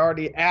since I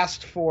already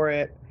asked for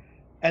it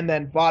and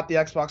then bought the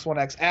Xbox One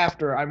X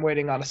after, I'm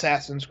waiting on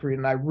Assassin's Creed,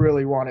 and I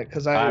really want it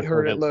because I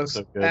heard it looks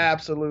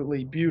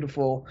absolutely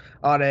beautiful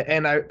on it.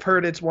 And I've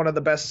heard it's one of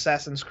the best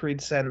Assassin's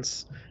Creed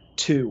since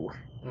 2,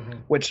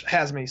 which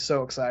has me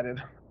so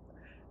excited.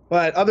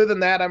 But other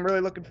than that, I'm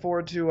really looking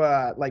forward to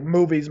like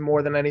movies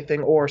more than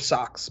anything, or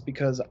socks,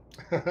 because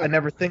I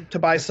never think to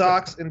buy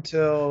socks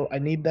until I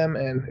need them,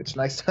 and it's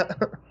nice to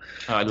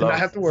I not love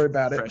have to worry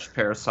about it. fresh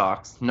pair of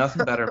socks.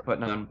 Nothing better than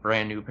putting on a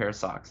brand new pair of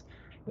socks.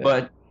 Yeah.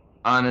 But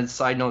on a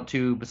side note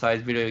too,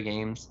 besides video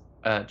games,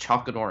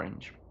 chocolate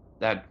orange.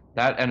 That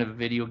and a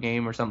video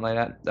game or something like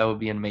that. That would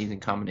be an amazing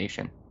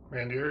combination.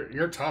 Man,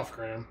 you're tough,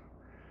 Graham.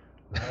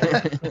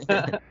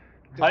 I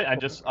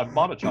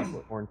bought a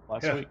chocolate orange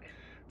last week.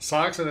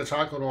 Socks and a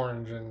chocolate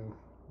orange, and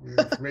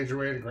you've made your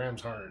way to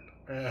Graham's heart.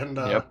 And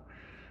yep,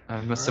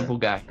 I'm a simple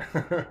guy.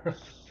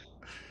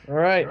 All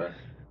right.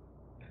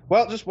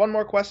 Well, just one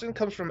more question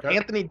comes from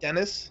Anthony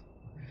Dennis.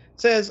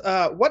 Says,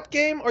 what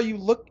game are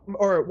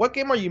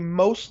you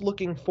most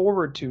looking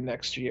forward to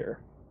next year?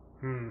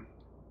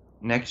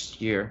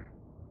 Next year,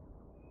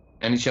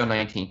 NHL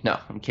 19. No,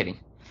 I'm kidding.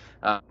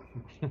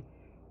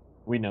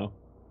 We know.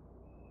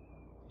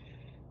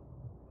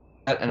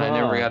 And I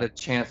never got a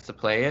chance to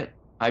play it.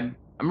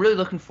 I'm really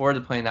looking forward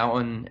to playing that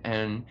one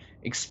and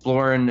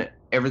exploring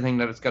everything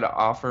that it's got to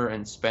offer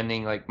and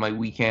spending like my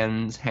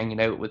weekends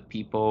hanging out with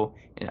people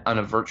on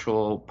a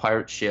virtual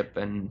pirate ship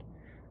and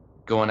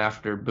going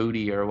after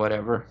booty or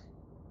whatever.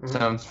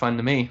 Sounds fun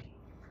to me.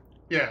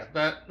 Yeah,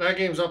 that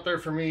game's up there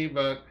for me,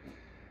 but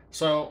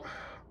so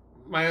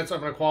my answer, I'm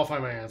going to qualify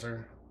my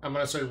answer. I'm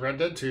going to say Red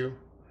Dead 2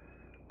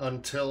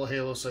 until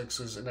Halo 6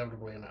 is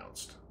inevitably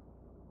announced.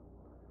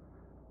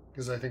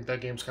 Because I think that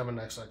game's coming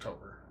next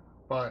October.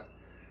 But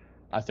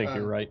I think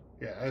you're right.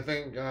 Yeah, I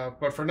think,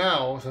 but for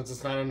now, since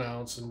it's not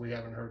announced and we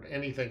haven't heard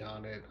anything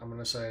on it, I'm going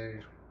to say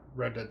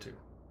Red Dead 2.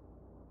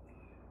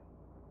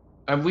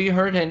 Have we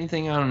heard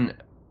anything on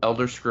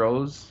Elder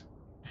Scrolls?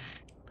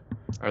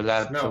 Or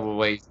that's a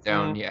ways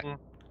down yet?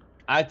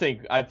 I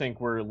think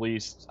we're at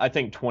least. I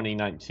think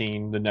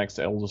 2019, the next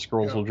Elder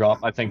Scrolls will drop.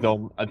 I think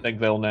they'll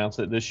announce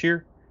it this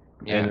year.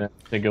 Yeah, and I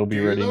think it'll be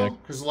ready next.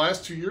 Because the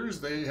last 2 years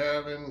they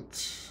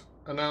haven't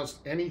announced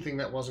anything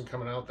that wasn't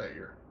coming out that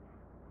year.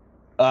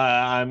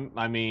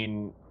 I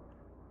mean,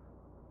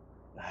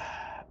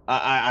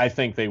 I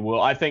think they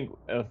will. I think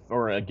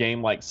for a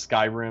game like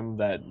Skyrim,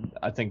 that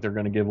I think they're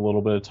going to give a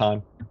little bit of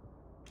time.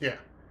 Yeah.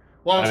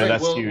 Well, I'm saying,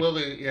 that's will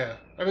they? Yeah.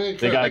 I mean,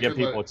 they got to get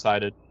people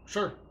excited.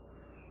 Sure.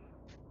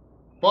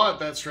 But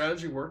that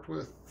strategy worked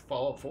with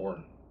Fallout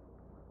 4.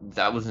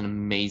 That was an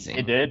amazing.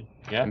 It did.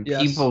 Yeah. And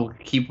people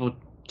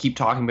keep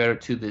talking about it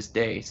to this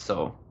day.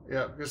 So.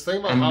 Yeah, because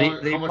think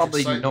about they how much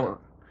probably excitement. know.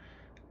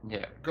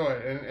 Yeah. Go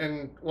ahead.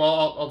 And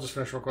well, I'll just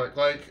finish real quick.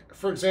 Like,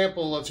 for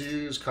example, let's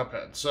use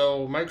Cuphead.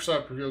 So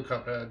Microsoft revealed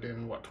Cuphead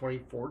in,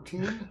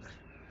 2014?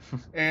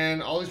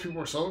 And all these people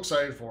were so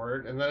excited for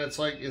it. And then it's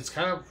like, it's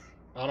kind of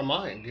out of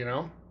mind, you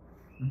know?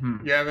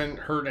 Mm-hmm. You haven't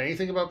heard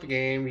anything about the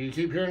game. You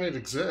keep hearing it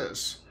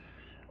exists.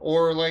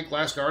 Or like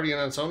Last Guardian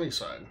on Sony's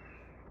side.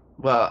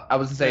 Well, I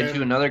was going to say,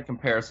 too, another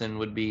comparison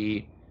would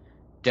be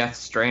Death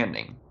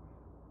Stranding.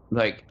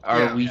 Like,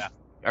 are we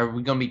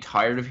going to be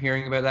tired of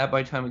hearing about that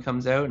by the time it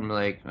comes out? And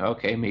like,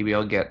 okay, maybe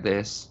I'll get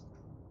this.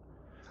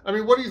 I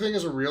mean, what do you think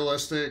is a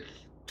realistic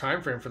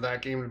time frame for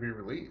that game to be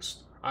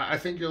released? I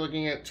think you're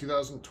looking at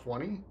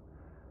 2020.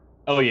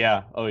 Oh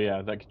yeah, that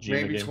Kojima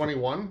maybe game.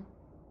 21.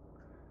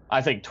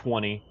 I think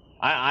 20.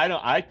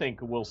 I think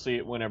we'll see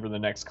it whenever the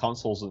next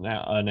console's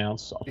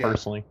announced.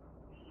 Personally,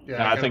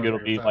 yeah, I think it'll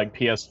be like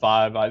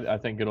PS5. I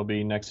think it'll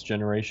be next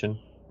generation.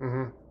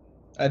 Mm-hmm.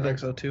 I think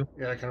so too.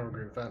 Yeah, I kind of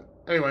agree with that.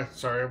 Anyway,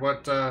 sorry.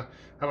 How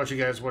about you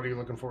guys? What are you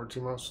looking forward to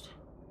most?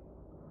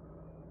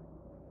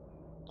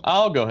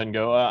 I'll go ahead and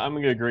go. I'm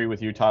going to agree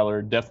with you,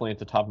 Tyler. Definitely at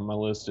the top of my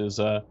list is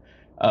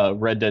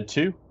Red Dead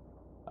 2.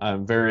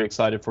 I'm very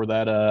excited for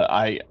that.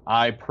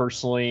 I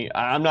personally,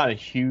 I'm not a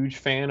huge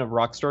fan of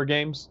Rockstar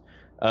games.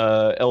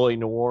 LA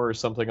Noire is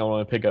something I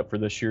want to pick up for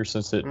this year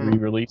since it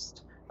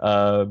re-released.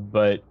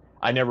 But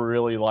I never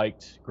really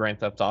liked Grand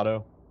Theft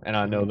Auto. And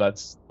I know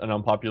that's an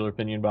unpopular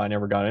opinion, but I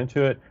never got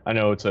into it. I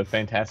know it's a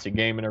fantastic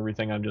game and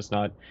everything. I'm just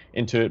not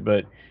into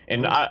it.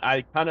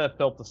 I kind of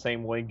felt the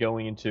same way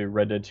going into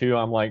Red Dead 2.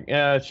 I'm like,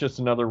 yeah, it's just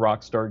another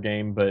Rockstar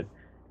game. But,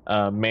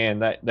 man,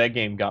 that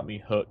game got me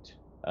hooked.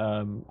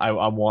 I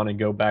want to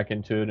go back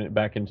into it and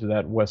back into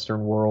that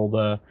Western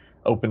world,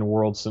 open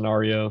world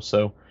scenario.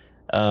 So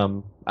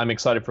I'm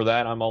excited for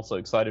that. I'm also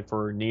excited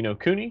for Ni no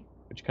Kuni,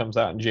 which comes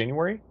out in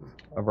January.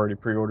 I've already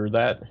pre-ordered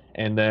that.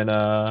 And then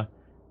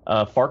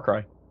Far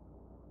Cry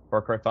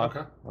 5.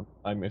 Okay.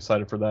 I'm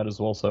excited for that as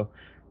well. So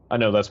I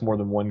know that's more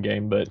than one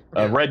game, but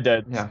Red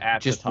Dead is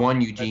at just the top. One,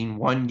 Eugene,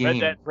 one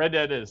game. Red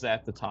Dead is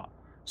at the top.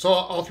 So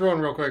I'll throw in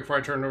real quick before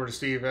I turn it over to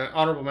Steve.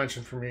 Honorable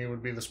mention for me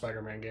would be the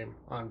Spider-Man game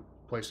on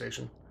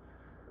PlayStation.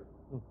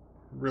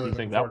 Really you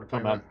think that will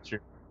come out this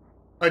year?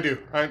 I do.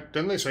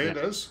 Didn't they say it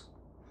does?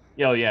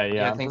 Oh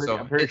yeah. I think so.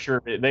 I'm pretty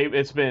sure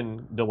it's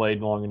been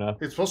delayed long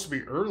enough. It's supposed to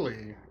be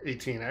early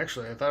 18,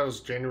 actually. I thought it was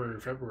January or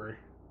February.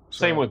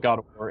 So, same with God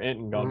of War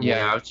and God of War.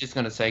 Yeah, I was just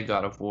going to say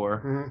God of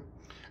War. Mm-hmm.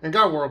 And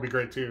God of War will be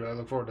great, too. I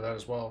look forward to that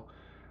as well.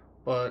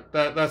 But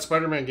that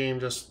Spider-Man game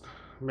just...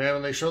 Man,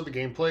 when they showed the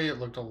gameplay, it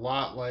looked a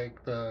lot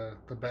like the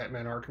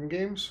Batman Arkham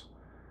games.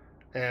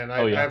 And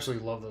I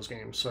absolutely love those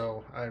games,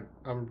 so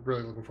I'm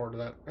really looking forward to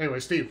that. Anyway,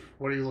 Steve,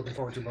 what are you looking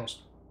forward to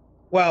most?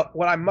 Well,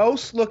 what I'm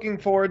most looking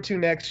forward to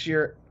next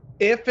year,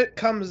 if it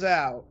comes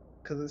out,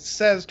 because it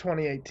says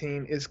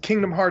 2018, is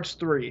Kingdom Hearts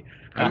 3.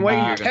 I'm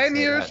waiting 10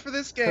 years for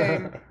this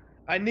game.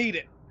 I need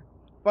it.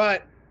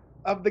 But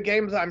of the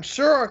games I'm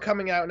sure are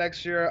coming out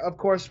next year, of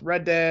course,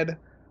 Red Dead,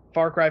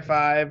 Far Cry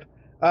 5.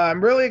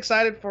 I'm really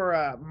excited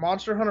for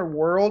Monster Hunter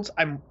Worlds.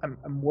 I'm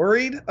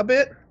worried a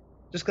bit,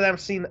 just because I haven't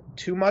seen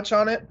too much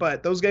on it.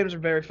 But those games are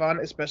very fun,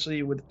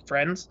 especially with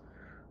friends.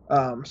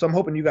 So I'm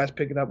hoping you guys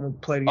pick it up and we'll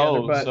play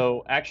together.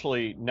 So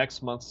actually,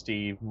 next month,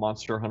 Steve,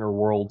 Monster Hunter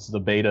Worlds, the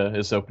beta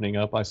is opening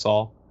up. I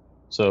saw,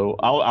 so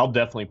I'll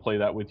definitely play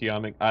that with you.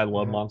 I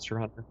love Monster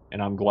Hunter,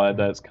 and I'm glad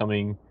that it's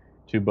coming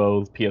to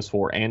both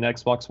PS4 and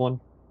Xbox One.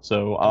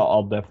 So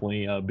I'll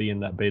definitely be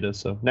in that beta.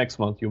 So next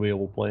month you'll be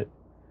able to play it.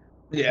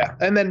 Yeah,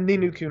 and then Ni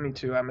no Kuni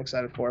too. I'm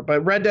excited for it.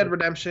 But Red Dead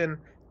Redemption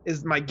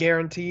is my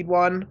guaranteed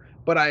one.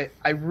 But I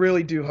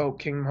really do hope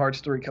Kingdom Hearts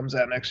 3 comes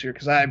out next year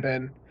because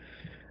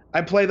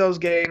I play those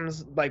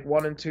games like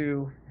 1 and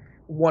 2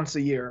 once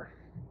a year.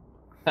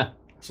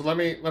 So let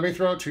me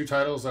throw out 2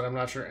 titles that I'm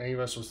not sure any of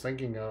us was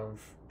thinking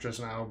of just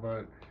now,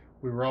 but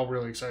we were all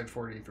really excited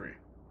for at E3.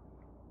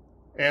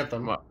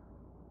 Anthem. What?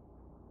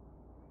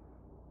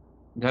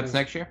 That's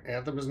next year?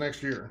 Anthem is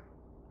next year.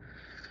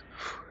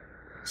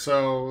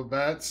 So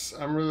I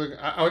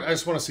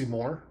just want to see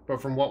more,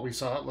 but from what we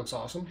saw, it looks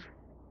awesome.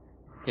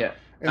 Yeah.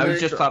 I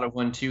was just thought of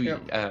one too,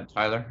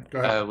 Tyler.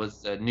 Go ahead.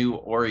 Was a new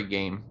Ori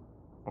game.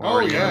 Will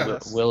of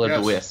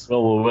the Wisp.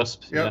 Will of the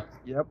Wisp.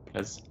 Yep.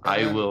 Because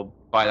I will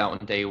buy that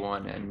one day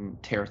one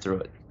and tear through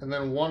it. And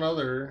then one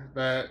other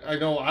that I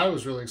know I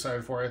was really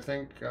excited for, I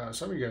think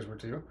some of you guys were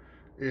too,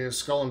 is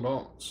Skull and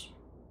Bones.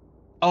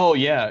 Oh,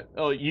 yeah.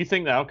 Oh, you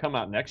think that'll come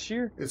out next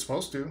year? It's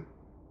supposed to.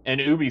 And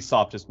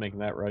Ubisoft is making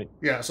that, right?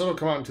 Yeah, so it'll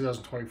come out in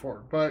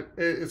 2024. But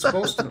it's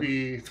supposed to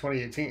be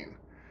 2018.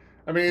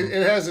 I mean,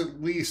 it has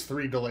at least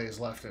 3 delays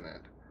left in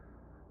it.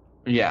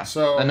 Yeah.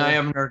 So, and I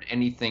haven't heard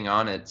anything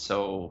on it,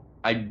 so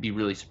I'd be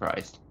really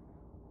surprised.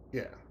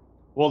 Yeah.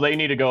 Well, they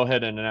need to go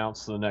ahead and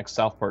announce the next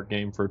South Park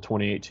game for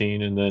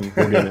 2018, and then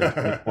we'll get it in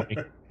 2020.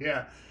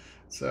 Yeah.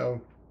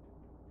 So,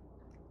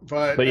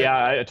 but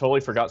yeah, I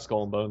totally forgot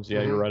Skull and Bones.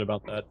 Yeah, you're right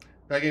about that.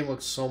 That game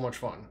looks so much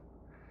fun,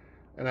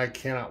 and I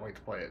cannot wait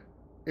to play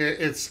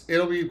it.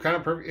 It'll be kind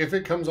of perfect if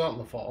it comes out in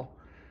the fall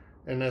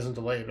and isn't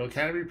delayed. It'll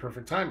kind of be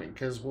perfect timing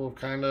because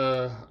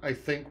I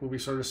think we'll be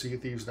sort of Sea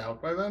of Thieves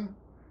out by then,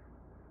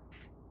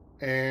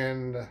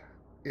 and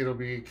it'll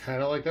be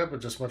kind of like that,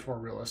 but just much more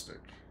realistic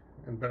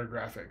and better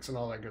graphics and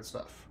all that good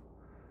stuff.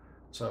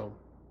 So,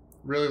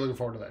 really looking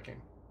forward to that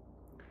game,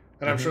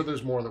 and I'm sure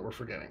there's more that we're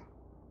forgetting.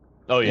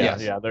 Oh yeah,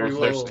 Yes.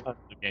 There's tons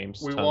of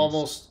games. We will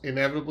almost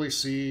inevitably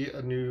see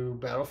a new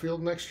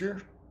Battlefield next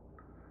year,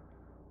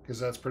 because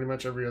that's pretty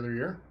much every other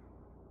year.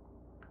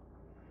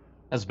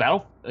 As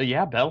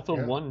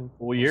Battlefield 1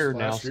 full year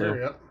now. Last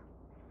year, yep.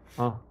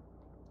 Huh.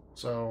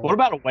 So what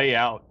about A Way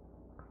Out?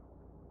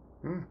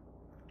 Hmm.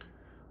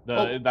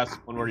 That's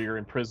one where you're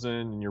in prison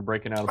and you're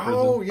breaking out of prison.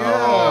 Oh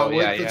yeah,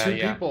 with the two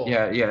yeah. people.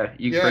 Yeah.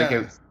 You break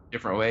out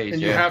different ways.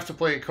 And you have to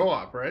play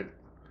co-op, right?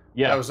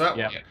 Yeah. That was that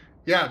yeah. one.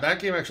 Yeah, that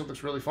game actually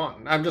looks really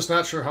fun. I'm just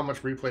not sure how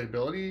much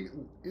replayability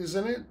is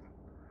in it,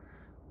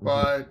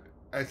 but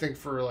I think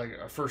for like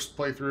a first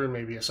playthrough and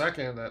maybe a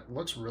second, that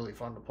looks really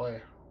fun to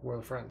play with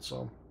a friend.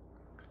 So,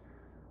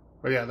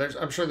 but yeah,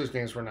 I'm sure there's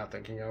games we're not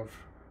thinking of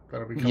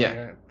that'll be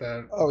coming.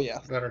 That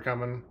are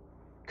coming.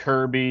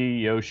 Kirby,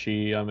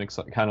 Yoshi. I'm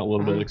kind of a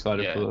little bit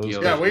excited for those.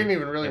 Yeah, we didn't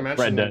even really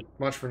mention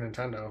much for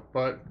Nintendo,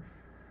 but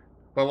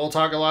we'll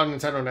talk a lot of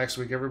Nintendo next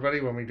week, everybody,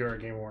 when we do our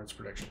Game Awards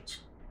predictions.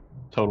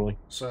 Totally.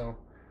 So,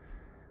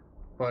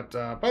 but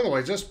by the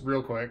way, just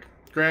real quick,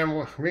 me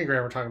and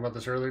Graham were talking about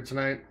this earlier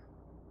tonight.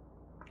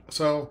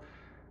 So,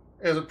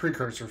 as a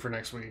precursor for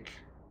next week,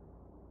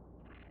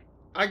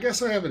 I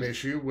guess I have an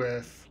issue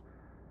with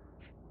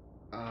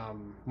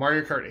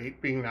Mario Kart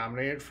 8 being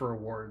nominated for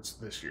awards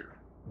this year.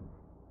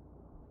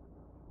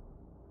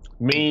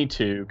 Me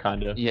too,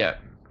 kind of. Yeah,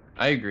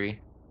 I agree.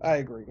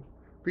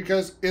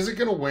 Because is it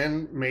going to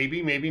win?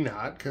 Maybe, maybe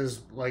not.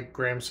 Because, like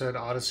Graham said,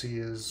 Odyssey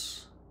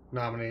is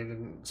nominated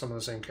in some of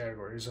the same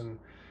categories, and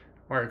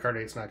Mario Kart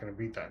 8's not going to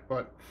beat that.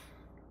 But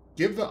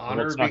give the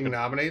honor of being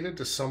nominated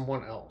to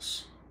someone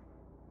else.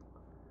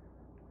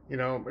 You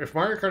know, if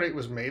Mario Kart 8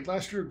 was made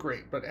last year,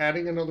 great. But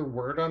adding another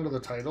word onto the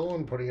title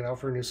and putting it out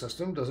for a new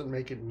system doesn't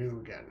make it new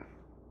again.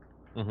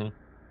 Mm-hmm.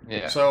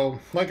 Yeah. So,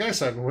 like I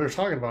said, when we were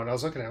talking about it, I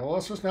was looking at, well,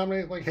 let's just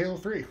nominate like Halo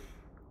 3.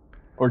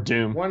 Or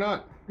Doom. Why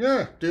not?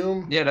 Yeah,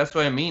 Doom. Yeah, that's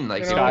what I mean.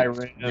 Like,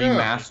 Skyrim.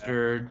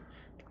 Remastered.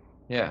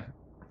 Yeah.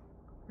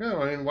 Yeah,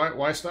 I mean,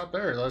 why stop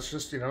there? Let's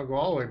just, go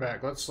all the way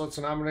back. Let's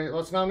nominate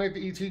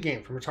the ET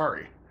game from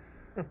Atari.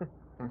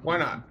 Why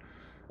not?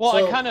 Well,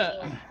 so,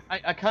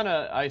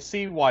 I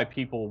see why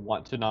people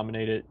want to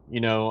nominate it.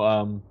 It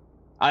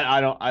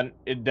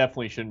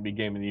definitely shouldn't be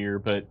Game of the Year,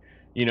 but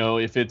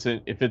if it's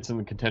in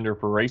the contender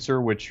for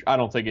Racer, which I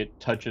don't think it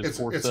touches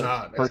Forza. It's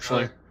not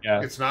personally.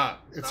 It's not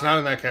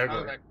in that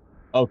category.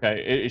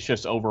 Okay, it's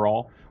just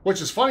overall.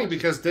 Which is funny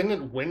because didn't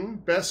it win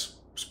Best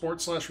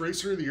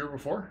Sports/Racer the year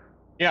before?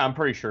 Yeah, I'm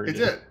pretty sure it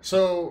did.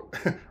 So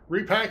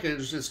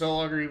repackaged, it's no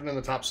longer even in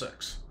the top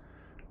 6.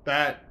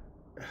 That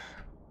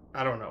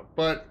I don't know,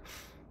 but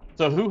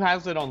so who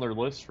has it on their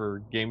list for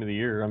Game of the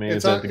Year? I mean, it's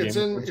is that the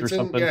Game Awards or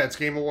something? Yeah, it's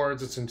Game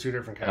Awards. It's in 2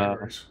 different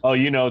categories. Oh,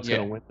 you know it's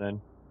gonna win then.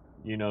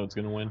 You know it's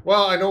gonna win.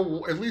 Well, I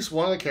know at least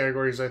one of the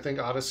categories. I think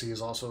Odyssey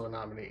is also a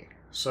nominee.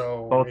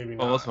 So maybe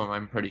not. Both of them,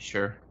 I'm pretty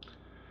sure.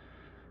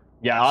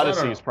 Yeah,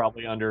 Odyssey is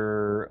probably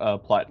under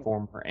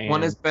platformer. And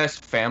one is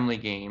best family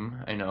game,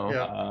 I know.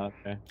 Yeah.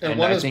 Okay. And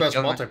one is best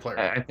multiplayer.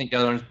 I think the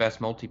other one's best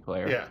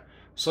multiplayer. Yeah.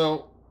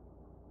 So,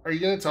 are you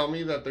going to tell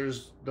me that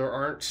there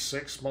aren't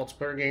 6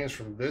 multiplayer games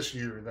from this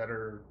year that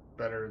are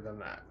better than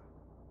that?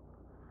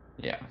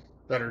 Yeah.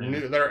 That are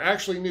new, that are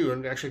actually new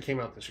and actually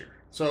came out this year.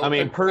 So I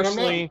mean,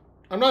 personally,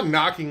 I'm not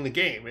knocking the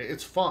game.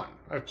 It's fun.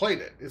 I've played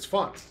it. It's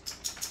fun.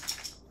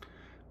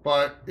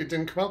 But it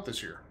didn't come out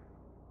this year.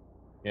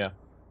 Yeah.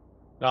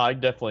 No, I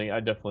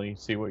definitely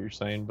see what you're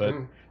saying, but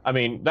I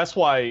mean, that's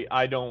why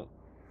I don't,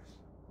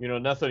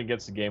 nothing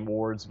against the Game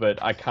Awards,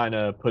 but I kind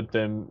of put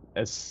them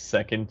as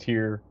second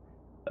tier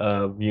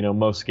of,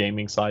 most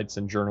gaming sites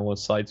and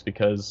journalist sites,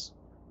 because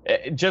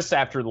just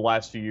after the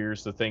last few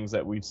years, the things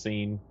that we've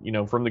seen,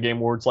 from the Game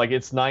Awards, like,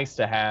 it's nice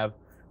to have,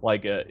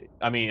 like,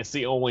 I mean, it's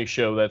the only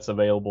show that's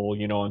available,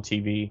 on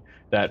TV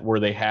where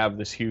they have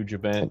this huge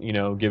event,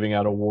 giving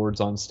out awards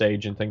on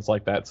stage and things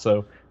like that.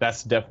 So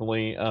that's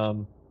definitely,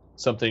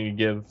 something to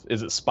give.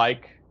 Is it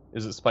Spike?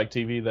 Is it Spike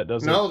TV that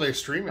does it? No, they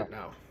stream it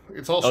now.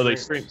 It's all streamed. Oh, they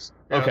stream.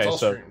 Yeah, okay, it's all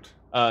so streamed.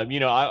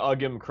 I'll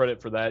give them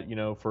credit for that.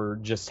 For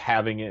just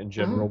having it in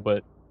general.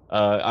 But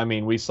I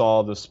mean, we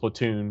saw the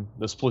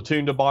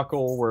Splatoon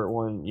debacle where it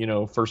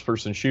won, first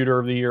person shooter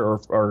of the year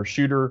or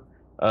shooter,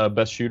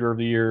 best shooter of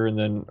the year, and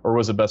then or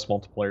was it best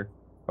multiplayer?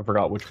 I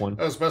forgot which one.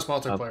 That was best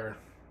multiplayer.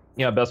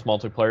 Yeah, best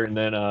multiplayer, and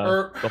then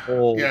the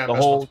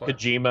whole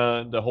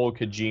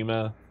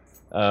Kojima.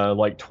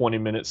 Like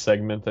 20-minute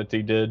segment that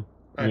they did,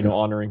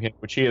 honoring him,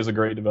 which he is a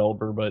great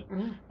developer, but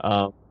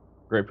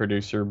great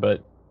producer.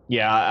 But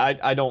yeah,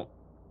 I don't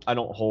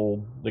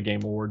hold the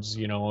Game Awards,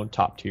 on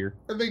top tier.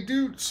 They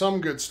do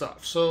some good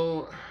stuff.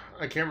 So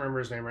I can't remember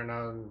his name right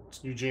now.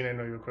 Eugene, I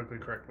know you'll quickly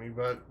correct me,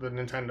 but the head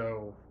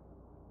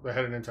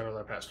of Nintendo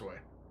that passed away.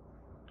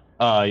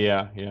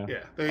 Yeah. Yeah.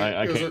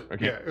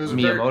 It was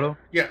Miyamoto?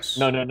 Yes.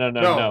 No.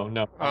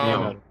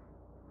 Miyamoto.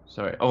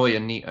 Sorry. Oh yeah.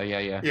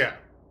 Yeah. Yeah.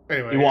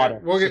 Anyway,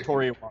 Iwata. We'll get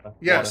Satoru Iwata.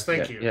 Yes,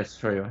 thank you. Yes,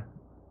 sorry.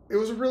 It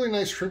was a really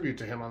nice tribute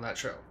to him on that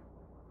show.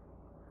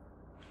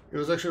 It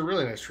was actually a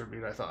really nice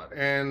tribute, I thought.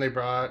 And they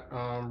brought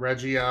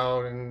Reggie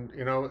out, and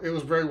it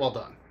was very well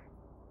done.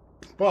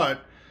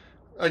 But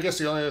I guess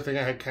the only other thing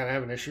I kind of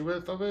have an issue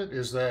with of it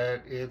is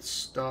that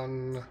it's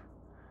done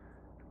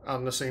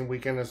on the same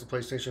weekend as the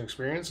PlayStation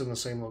Experience in the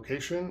same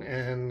location,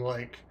 and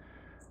like,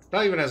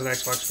 not even as an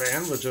Xbox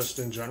fan, but just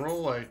in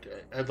general, like,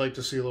 I'd like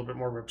to see a little bit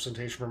more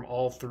representation from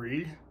all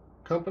 3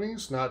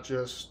 companies, not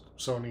just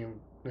Sony and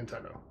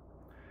Nintendo.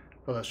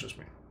 But that's just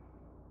me.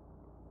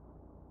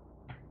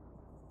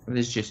 It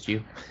is just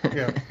you.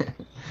 Yeah.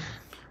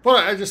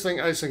 But I just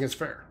think it's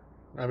fair.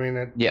 I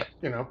mean,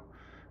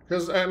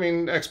 because I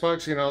mean,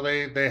 Xbox,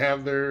 they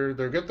have their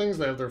good things,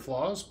 they have their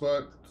flaws,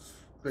 but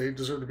they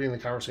deserve to be in the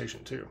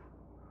conversation too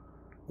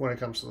when it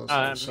comes to those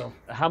things. So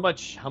how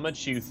much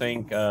do you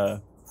think?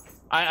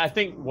 I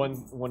think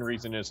one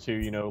reason is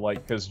too,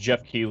 like, because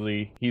Jeff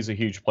Keighley, he's a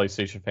huge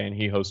PlayStation fan.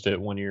 He hosted it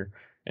one year,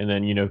 and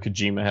then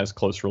Kojima has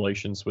close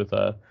relations with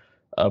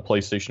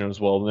PlayStation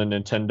as well. And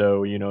then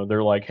Nintendo,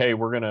 they're like, hey,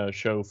 we're gonna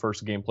show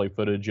first gameplay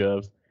footage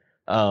of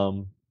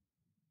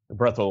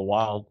Breath of the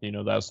Wild.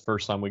 That was the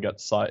first time we got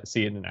to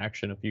see it in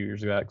action a few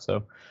years back.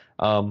 So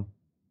I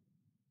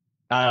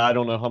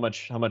don't know how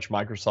much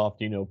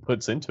Microsoft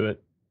puts into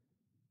it,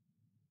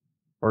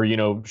 or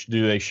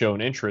do they show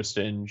an interest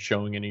in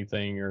showing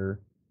anything or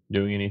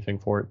doing anything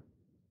for it?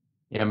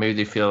 Yeah, maybe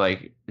they feel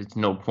like it's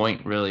no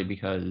point really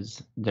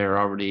because they're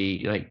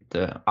already like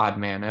the odd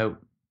man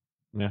out.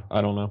 Yeah,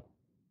 I don't know.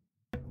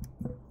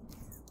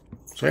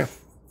 So yeah,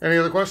 any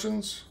other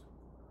questions?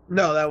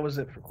 No, that was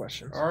it for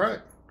questions. All right.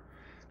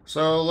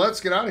 So let's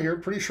get out of here.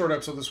 Pretty short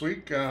episode this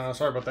week.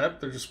 Sorry about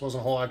that. There just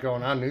wasn't a whole lot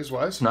going on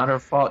news-wise. It's not our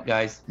fault,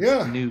 guys.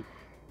 Yeah. It's new.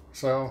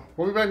 So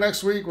we'll be back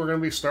next week. We're going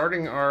to be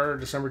starting our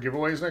December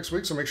giveaways next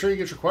week. So make sure you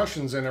get your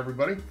questions in,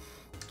 everybody.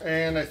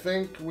 And I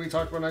think we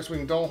talked about next week,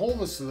 and don't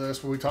hold us to this,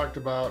 but we talked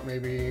about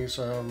maybe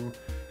some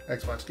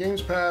Xbox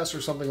Games Pass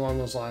or something along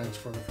those lines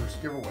for the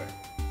first giveaway.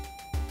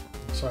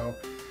 So,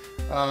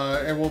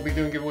 and we'll be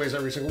doing giveaways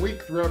every single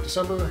week throughout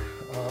December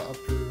up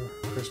through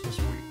Christmas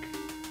week.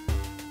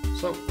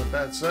 So, with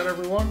that said,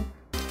 everyone,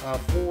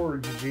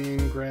 for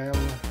Eugene, Graham,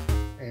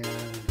 and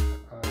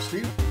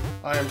Steve,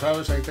 I am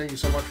Tyler saying thank you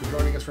so much for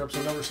joining us for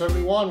episode number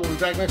 71. We'll be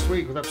back next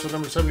week with episode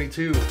number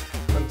 72.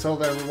 Until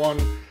then, everyone,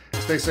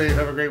 stay safe,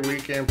 have a great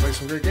week, and play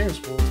some great games.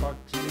 We'll talk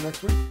to you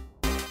next week.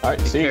 All right,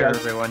 see you guys,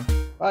 everyone.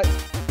 Bye.